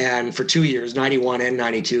 and for 2 years, 91 and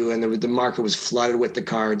 92, and the market was flooded with the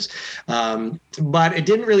cards. But it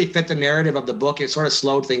didn't really fit the narrative of the book. It sort of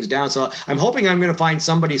slowed things down. So I'm hoping I'm going to find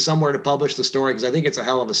somebody somewhere to publish the story, because I think it's a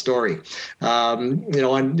hell of a story.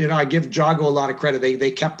 I give Jago a lot of credit. They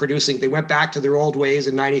kept producing. They went back to their old ways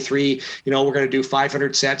in '93. We're going to do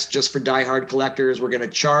 500 sets just for diehard collectors. We're going to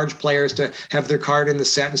charge players to have their card in the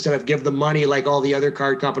set instead of give them money like all the other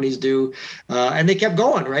card companies do. And they kept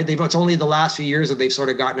going, right? It's only the last few years that they've sort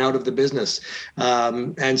of gotten out of the business.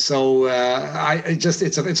 And so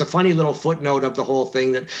it's a funny little footnote of the whole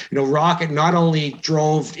thing that, Rocket not only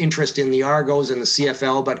drove interest in the Argos and the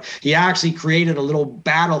CFL, but he actually created a little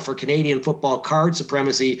battle for Canadian football card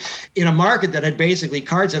supremacy in a market that had basically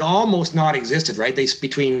cards had almost not existed, right?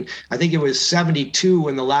 I think it was 72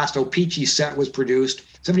 when the last O-Pee-Chee set was produced,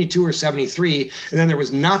 72 or 73, and then there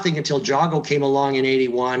was nothing until Jago came along in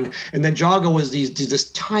 81, and then Jago was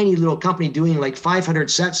this tiny little company doing like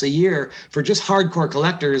 500 sets a year for just hardcore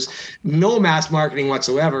collectors, no mass marketing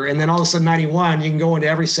whatsoever, and then all of a sudden 91, you can go into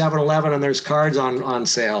every 7-Eleven and there's cards on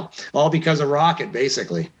sale, all because of Rocket,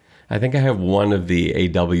 basically. I think I have one of the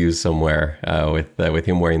AWs somewhere with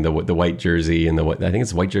him wearing the white jersey and I think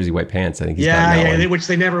it's white jersey, white pants. I think he's which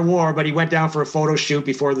they never wore, but he went down for a photo shoot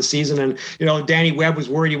before the season, and Danny Webb was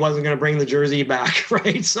worried he wasn't going to bring the jersey back,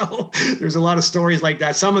 right? So there's a lot of stories like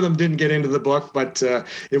that. Some of them didn't get into the book, but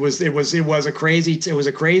it was a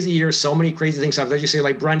crazy year. So many crazy things happened. As you say,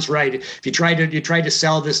 like Brent's right. If you tried to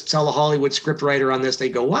sell a Hollywood script writer on this, they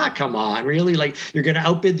go, "What? Come on, really? Like you're going to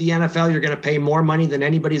outbid the NFL? You're going to pay more money than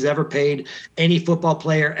anybody's ever paid any football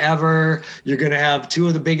player ever. You're going to have two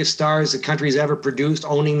of the biggest stars the country's ever produced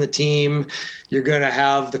owning the team. You're going to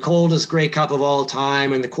have the coldest Grey Cup of all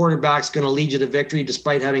time, and the quarterback's going to lead you to victory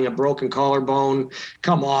despite having a broken collarbone.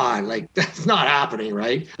 Come on, like that's not happening,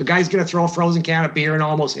 right? A guy's going to throw a frozen can of beer and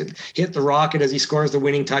almost hit the Rocket as he scores the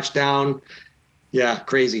winning touchdown. Yeah,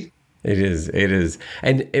 crazy. It is.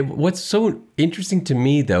 And what's so interesting to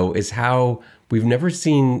me, though, is how we've never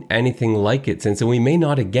seen anything like it since, and we may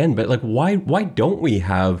not again, but like, why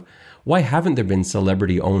haven't there been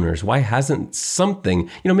celebrity owners? Why hasn't something,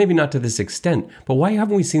 maybe not to this extent, but why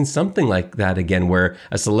haven't we seen something like that again, where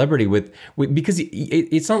a celebrity because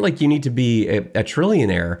it's not like you need to be a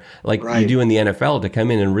trillionaire like you do in the NFL to come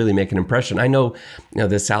in and really make an impression. I know,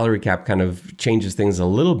 the salary cap kind of changes things a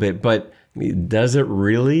little bit, but does it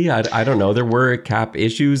really? I don't know. There were cap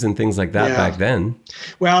issues and things like that back then.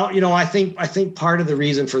 Well, I think part of the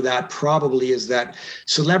reason for that probably is that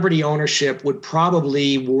celebrity ownership would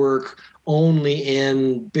probably work only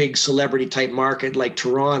in big celebrity type market like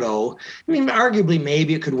Toronto. I mean, arguably,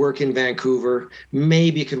 maybe it could work in Vancouver,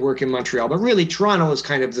 maybe it could work in Montreal, but really Toronto is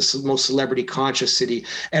kind of the most celebrity conscious city.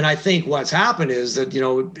 And I think what's happened is that,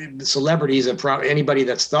 the celebrities have anybody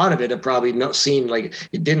that's thought of it have probably not seen, like,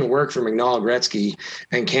 it didn't work for McNall, Gretzky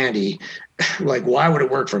and Candy. Like, why would it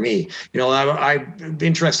work for me?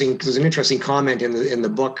 Interesting. There's an interesting comment in the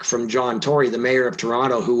book from John Tory, the mayor of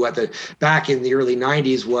Toronto, who back in the early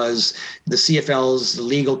 90s was the CFL's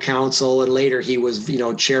legal counsel, and later he was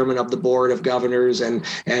chairman of the board of governors, and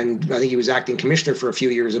I think he was acting commissioner for a few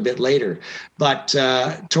years a bit later. But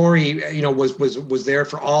Tory was there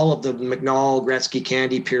for all of the McNall, Gretzky,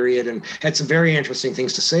 Candy period, and had some very interesting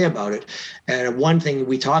things to say about it. And one thing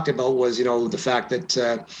we talked about was the fact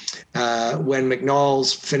that when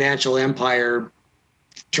McNall's financial empire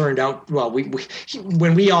turned out, well,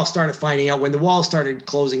 when we all started finding out, when the wall started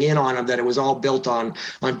closing in on him, that it was all built on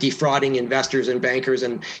defrauding investors and bankers,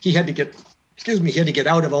 and he had to get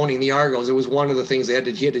out of owning the Argos. It was one of the things he had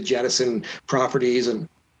to jettison properties, and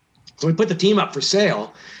so we put the team up for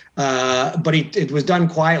sale. But it was done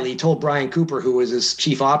quietly. He told Brian Cooper, who was his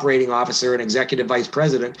chief operating officer and executive vice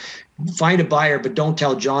president, find a buyer, but don't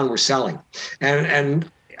tell John we're selling. And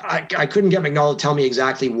I couldn't get McNall to tell me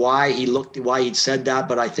exactly why he'd said that,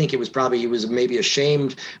 but I think it was probably he was maybe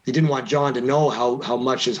ashamed. He didn't want John to know how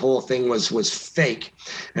much his whole thing was fake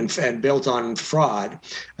and built on fraud.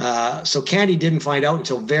 So Candy didn't find out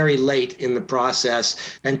until very late in the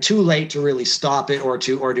process, and too late to really stop it or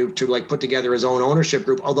to like put together his own ownership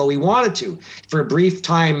group. Although he wanted to, for a brief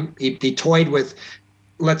time, he toyed with,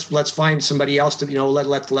 let's find somebody else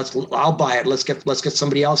to I'll buy it. Let's get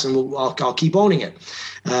somebody else, and I'll keep owning it.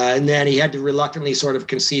 And then he had to reluctantly sort of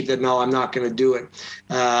concede that no, I'm not going to do it.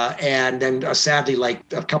 And then sadly, like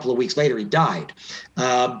a couple of weeks later, he died.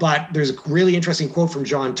 But there's a really interesting quote from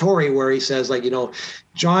John Tory where he says, like,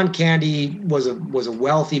 John Candy was a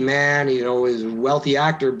wealthy man, was a wealthy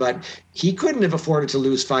actor, but he couldn't have afforded to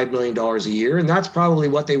lose $5 million a year. And that's probably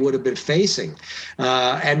what they would have been facing.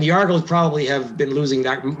 And the Argos probably have been losing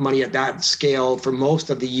that money at that scale for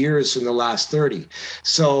most of the years in the last 30.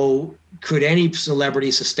 So could any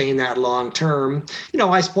celebrity sustain that long term?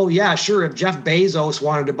 I suppose, yeah, sure. If Jeff Bezos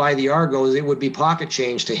wanted to buy the Argos, it would be pocket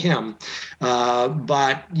change to him.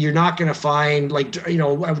 But you're not going to find, like,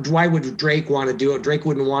 why would Drake want to do it? Drake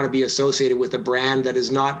wouldn't want to be associated with a brand that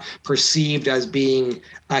is not perceived as being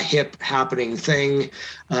a hip happening thing.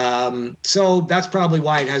 So that's probably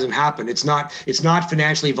why it hasn't happened. It's not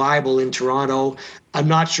financially viable in Toronto. I'm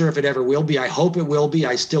not sure if it ever will be. I hope it will be.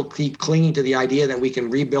 I still keep clinging to the idea that we can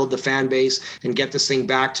rebuild the fan base and get this thing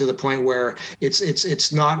back to the point where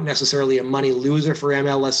it's not necessarily a money loser for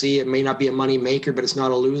MLSE. It may not be a money maker, but it's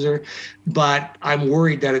not a loser. But I'm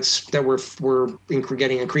worried that we're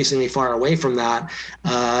getting increasingly far away from that,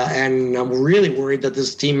 and I'm really worried that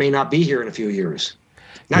this team may not be here in a few years.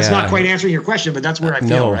 That's not quite answering your question, but that's where I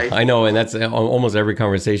feel, right? I know, and that's almost every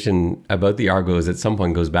conversation about the Argos at some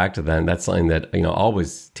point goes back to that. And that's something that,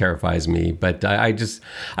 always terrifies me. But I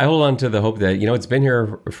hold on to the hope that, it's been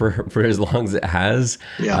here for as long as it has.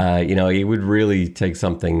 Yeah. It would really take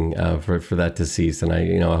something for that to cease. And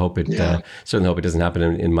I hope it, certainly hope it doesn't happen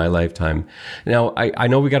in my lifetime. Now, I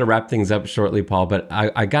know we got to wrap things up shortly, Paul, but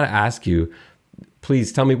I got to ask you,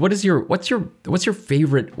 please tell me, what's your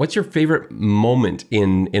favorite moment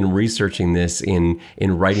in researching this, in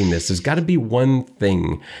writing this? There's got to be one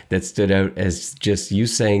thing that stood out as just you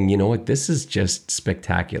saying, you know what, this is just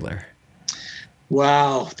spectacular.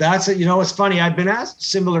 Wow, that's it. It's funny. I've been asked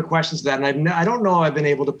similar questions to that, and I don't know. I've been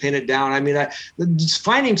able to pin it down. I mean, just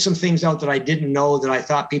finding some things out that I didn't know that I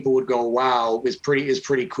thought people would go, "Wow," is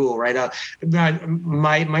pretty cool, right?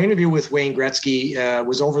 My interview with Wayne Gretzky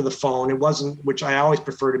was over the phone. It wasn't, which I always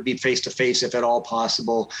prefer to be face to face if at all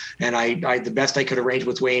possible. And I the best I could arrange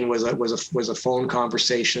with Wayne was a phone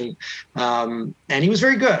conversation, and he was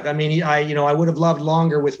very good. I mean, I would have loved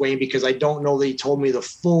longer with Wayne because I don't know that he told me the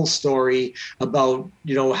full story about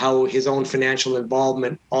how his own financial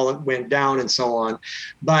involvement all went down and so on.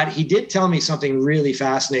 But he did tell me something really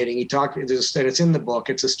fascinating. He talked, and it's in the book.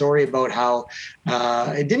 It's a story about how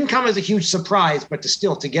it didn't come as a huge surprise, but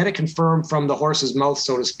to get it confirmed from the horse's mouth,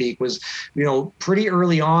 so to speak, was, pretty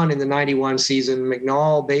early on in the 91 season.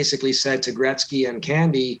 McNall basically said to Gretzky and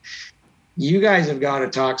Candy, you guys have got to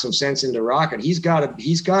talk some sense into Rocket. He's got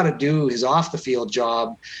to do his off the field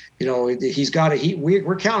job.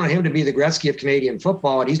 We're counting on him to be the Gretzky of Canadian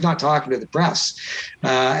football, and he's not talking to the press.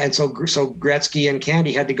 And so Gretzky and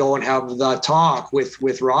Candy had to go and have the talk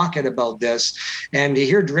with Rocket about this. And to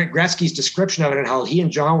hear Gretzky's description of it and how he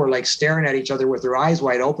and John were like staring at each other with their eyes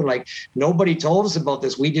wide open, like nobody told us about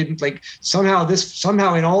this. We didn't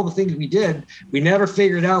somehow in all the things we did, we never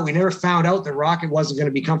found out that Rocket wasn't going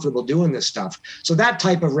to be comfortable doing this stuff. So that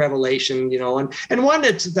type of revelation, and one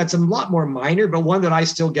that's a lot more minor, but one that I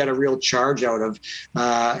still get a real charge out of.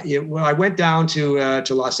 I went down to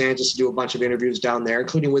Los Angeles to do a bunch of interviews down there,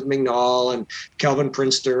 including with McNall and Kelvin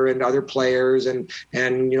Prinster and other players, and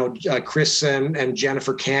Chris and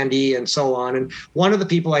Jennifer Candy and so on. And one of the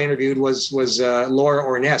people I interviewed was Laura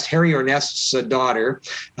Ornest, Harry Ornest's daughter,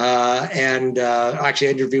 and actually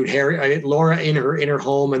I interviewed Laura in her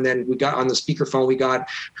home, and then we got on the speakerphone. We got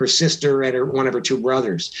her sister and one of her two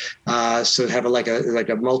brothers. So have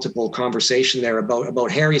a multiple conversation there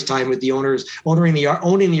about Harry's time with the owning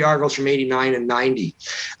the Argos from 89 and 90.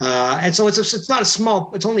 And so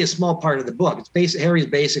it's only a small part of the book. Harry's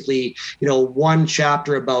basically, one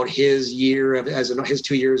chapter about his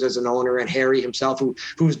 2 years as an owner, and Harry himself, who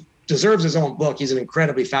deserves his own book. He's an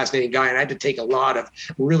incredibly fascinating guy, and I had to take a lot of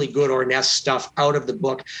really good Ornest stuff out of the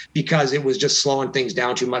book because it was just slowing things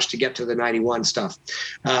down too much to get to the 91 stuff.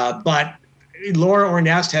 But Laura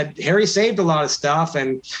Ornest Harry saved a lot of stuff,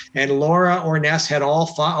 and Laura Ornest had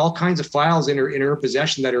all kinds of files in her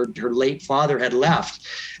possession that her late father had left,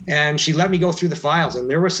 and she let me go through the files, and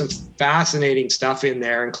there was some fascinating stuff in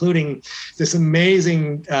there, including this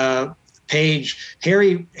amazing page.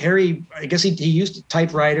 Harry, I guess he used a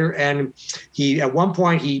typewriter, and at one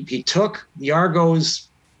point he took the Argos,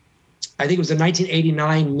 I think it was the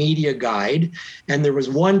 1989 media guide, and there was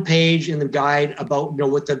one page in the guide about,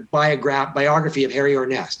 with the biography of Harry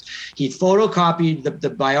Ornest. He photocopied the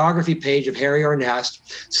biography page of Harry Ornest,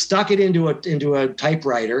 stuck it into a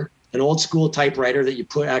typewriter, an old school typewriter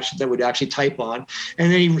that would actually type on,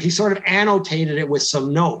 and then he sort of annotated it with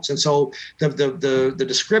some notes. And so the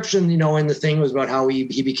description, in the thing was about how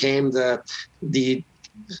he became the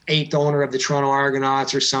 8th owner of the Toronto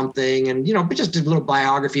Argonauts or something, and just a little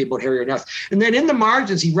biography about Harry Ornest. And then in the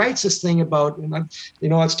margins, he writes this thing about,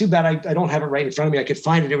 it's too bad I don't have it right in front of me. I could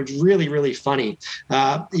find it. It was really, really funny.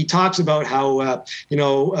 He talks about how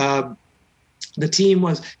the team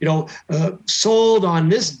was, sold on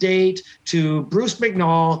this date to Bruce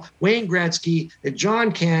McNall, Wayne Gretzky, and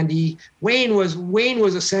John Candy. Wayne was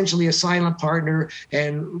essentially a silent partner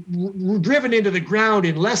and driven into the ground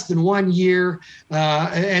in less than 1 year.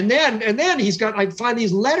 And then he's got, I find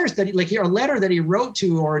these letters that a letter that he wrote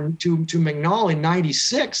to McNall in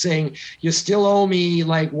 '96 saying, you still owe me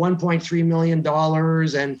like $1.3 million.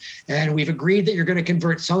 And we've agreed that you're going to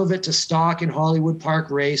convert some of it to stock in Hollywood Park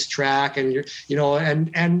Racetrack. And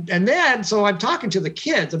and then, so I'm talking to the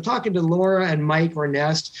kids, I'm talking to Laura and Mike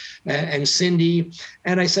Ornest and Cindy.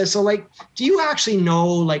 And I said, so like, do you actually know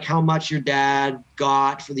like how much your dad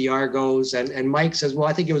got for the Argos? And Mike says, well,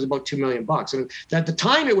 I think it was about $2 million. And at the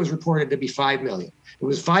time it was reported to be $5 million. It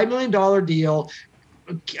was $5 million deal.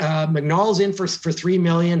 McNall's in for $3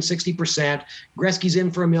 million, 60%. Gretzky's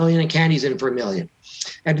in for $1 million, and Candy's in for $1 million.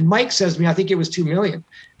 And Mike says to me, I think it was $2 million.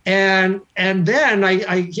 And then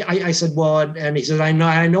I said, well, and he said, I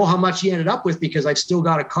know how much he ended up with because I've still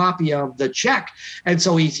got a copy of the check. And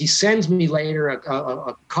so he sends me later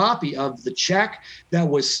a copy of the check that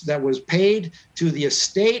was paid to the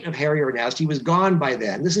estate of Harry Ornest. He was gone by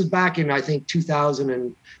then. This is back in, I think,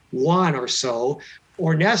 2001 or so.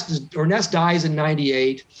 Ornest dies in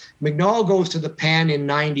 98. McNall goes to the pen in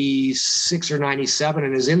 96 or 97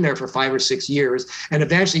 and is in there for 5 or 6 years, and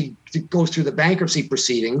eventually goes through the bankruptcy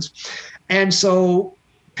proceedings. And so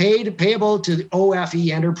payable to OFE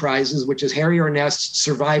Enterprises, which is Harry Ornest's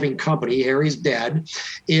surviving company, Harry's dead,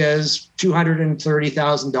 is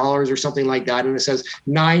 $230,000 or something like that. And it says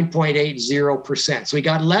 9.80%. So he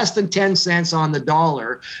got less than 10 cents on the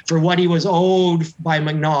dollar for what he was owed by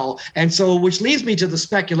McNall. And so, which leads me to the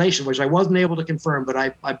speculation, which I wasn't able to confirm, but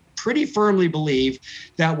I pretty firmly believe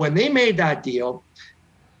that when they made that deal,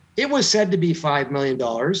 it was said to be $5 million.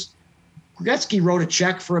 Gretzky wrote a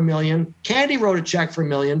check for $1 million. Candy wrote a check for $1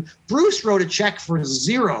 million. Bruce wrote a check for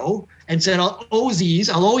 $0 and said, I'll owe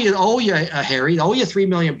you, Harry, I'll owe you $3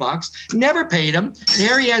 million. Never paid him. And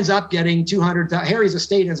Harry ends up getting Harry's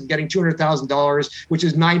estate ends up getting $200,000, which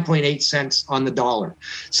is 9.8 cents on the dollar.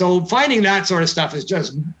 So finding that sort of stuff is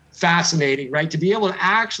just fascinating, right? To be able to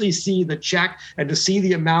actually see the check and to see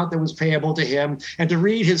the amount that was payable to him and to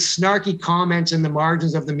read his snarky comments in the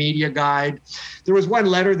margins of the media guide. There was one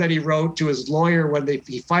letter that he wrote to his lawyer when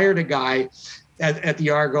he fired a guy at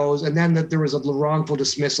the Argos, and then that there was a wrongful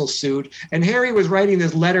dismissal suit. And Harry was writing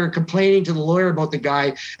this letter complaining to the lawyer about the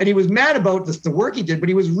guy, and he was mad about the work he did, but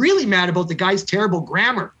he was really mad about the guy's terrible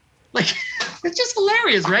grammar. Like, it's just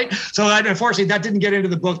hilarious, right? So unfortunately, that didn't get into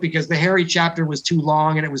the book because the Harry chapter was too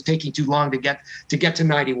long and it was taking too long to get to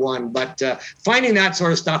 91. But finding that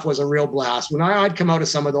sort of stuff was a real blast. When I'd come out of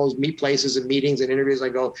some of those places and meetings and interviews, I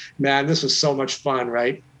go, man, this was so much fun,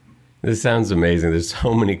 right? This sounds amazing. There's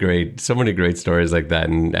so many great stories like that,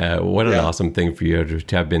 and what an awesome thing for you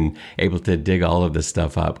to have been able to dig all of this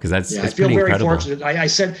stuff up, because that's I feel very incredible. fortunate. I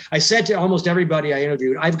said to almost everybody I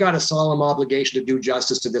interviewed, I've got a solemn obligation to do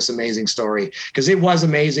justice to this amazing story, because it was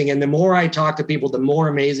amazing, and the more I talked to people, the more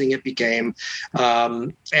amazing it became.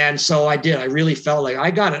 And so I did. I really felt like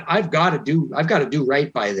I've got to do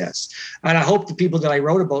right by this, and I hope the people that I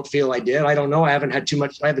wrote about feel I did. I don't know. I haven't had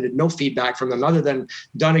no feedback from them other than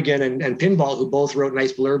Dunnigan and Pinball, who both wrote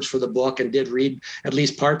nice blurbs for the book and did read at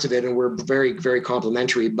least parts of it and were very, very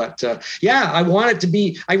complimentary. But I want it to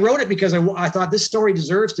be, I wrote it because I thought this story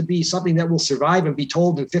deserves to be something that will survive and be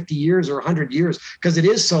told in 50 years or 100 years, because it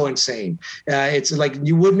is so insane. It's like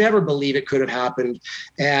you would never believe it could have happened,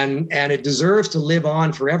 and it deserves to live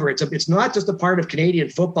on forever. It's not just a part of Canadian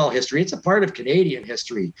football history, it's a part of Canadian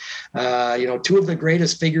history. Two of the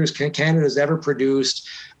greatest figures Canada's ever produced.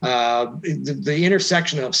 The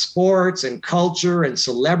intersection of sports and culture and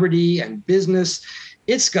celebrity and business,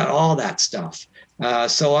 it's got all that stuff.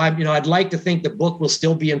 So I'd like to think the book will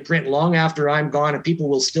still be in print long after I'm gone, and people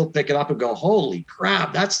will still pick it up and go, holy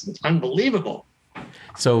crap, that's unbelievable.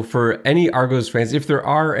 So for any Argos fans, if there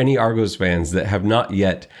are any Argos fans that have not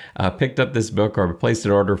yet picked up this book or placed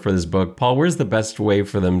an order for this book, Paul, where's the best way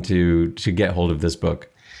for them to get hold of this book?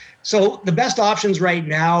 So the best options right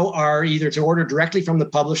now are either to order directly from the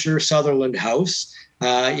publisher, Sutherland House.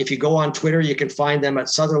 If you go on Twitter, you can find them at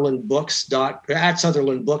Sutherland Books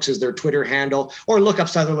is their Twitter handle, or look up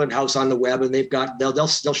Sutherland House on the web, and they'll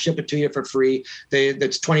ship it to you for free.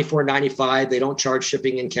 That's $24.95. They don't charge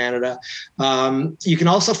shipping in Canada. You can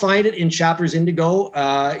also find it in Chapters Indigo.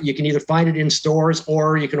 You can either find it in stores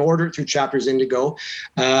or you can order it through Chapters Indigo.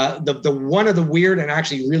 The one of the weird and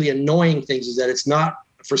actually really annoying things is that it's not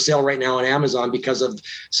for sale right now on Amazon because of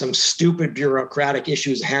some stupid bureaucratic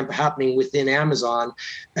issues happening within Amazon.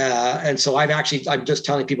 And so I'm just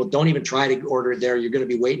telling people, don't even try to order it there. You're going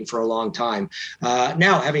to be waiting for a long time.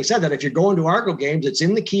 Now, having said that, if you're going to Argo games, it's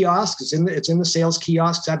in the kiosks. It's in the sales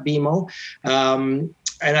kiosks at BMO.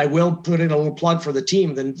 and I will put in a little plug for the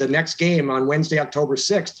team. The next game on Wednesday, October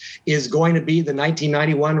 6th, is going to be the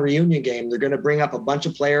 1991 reunion game. They're going to bring up a bunch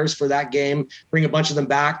of players for that game, bring a bunch of them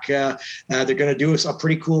back. They're going to do a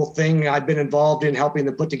pretty cool thing. I've been involved in helping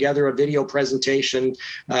them put together a video presentation,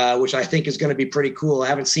 which I think is going to be pretty cool. I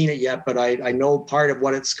haven't seen it yet, but I know part of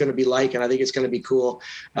what it's going to be like, and I think it's going to be cool.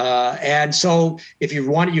 And so if you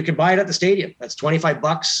want it, you can buy it at the stadium. That's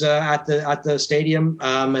 $25 at the stadium.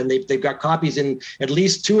 And they've got copies in at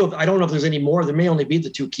least two of, I don't know if there's any more. There may only be the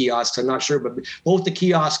two kiosks. I'm not sure, but both the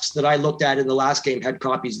kiosks that I looked at in the last game had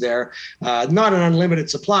copies there. Not an unlimited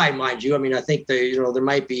supply, mind you. I mean, I think there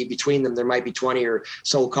might be between them, there might be 20 or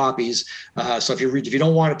so copies. So if you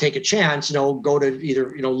don't want to take a chance, go to either,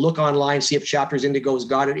 look online, see if Chapters Indigo's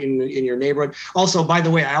got it in your neighborhood. Also, by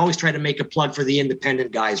the way, I always try to make a plug for the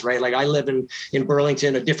independent guys, right? Like I live in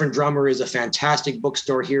Burlington. A Different Drummer is a fantastic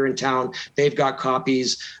bookstore here in town. They've got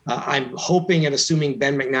copies. I'm hoping and assuming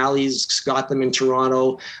Ben McNally's got them in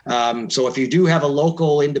Toronto. So if you do have a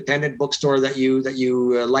local independent bookstore that you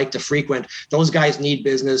like to frequent, those guys need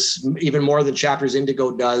business even more than Chapters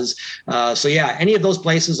Indigo does. So yeah, any of those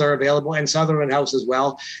places are available, and Sutherland House as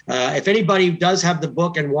well. If anybody does have the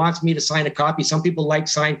book and wants me to sign a copy, some people like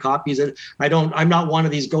signed copies. I'm not one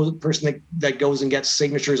of these person that goes and gets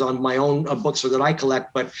signatures on my own books or that I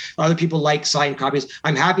collect, but other people like signed copies.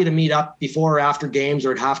 I'm happy to meet up before or after games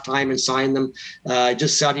or at halftime and sign them.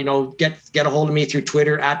 Just said, get a hold of me through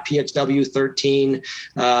Twitter at PXW13,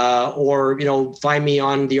 or find me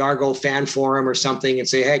on the Argo fan forum or something and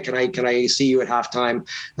say, hey, can I see you at halftime?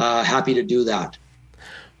 Happy to do that.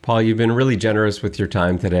 Paul, you've been really generous with your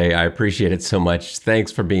time today. I appreciate it so much.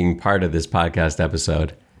 Thanks for being part of this podcast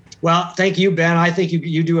episode. Well, thank you, Ben. I think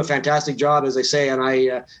you do a fantastic job, as I say, and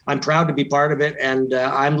I'm proud to be part of it. And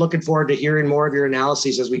I'm looking forward to hearing more of your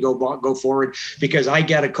analyses as we go forward, because I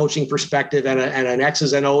get a coaching perspective and an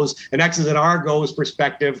X's and O's, an X's and Argos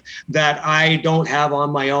perspective that I don't have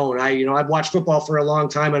on my own. I've watched football for a long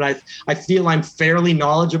time, and I feel I'm fairly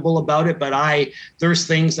knowledgeable about it, but there's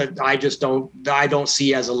things that I don't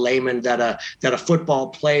see as a layman that a football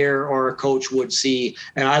player or a coach would see,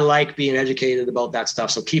 and I like being educated about that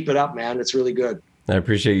stuff. So keep it up, man. It's really good. I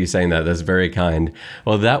appreciate you saying that. That's very kind.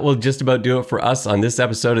 Well, that will just about do it for us on this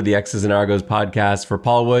episode of the X's and Argos podcast. For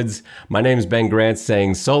Paul Woods, my name is Ben Grant,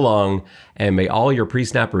 saying so long, and may all your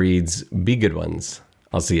pre-snap reads be good ones.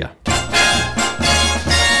 I'll see ya.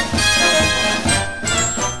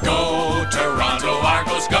 Go, Toronto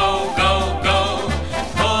Argos, go, go, go.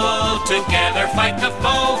 Pull together, fight the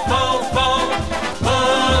foe.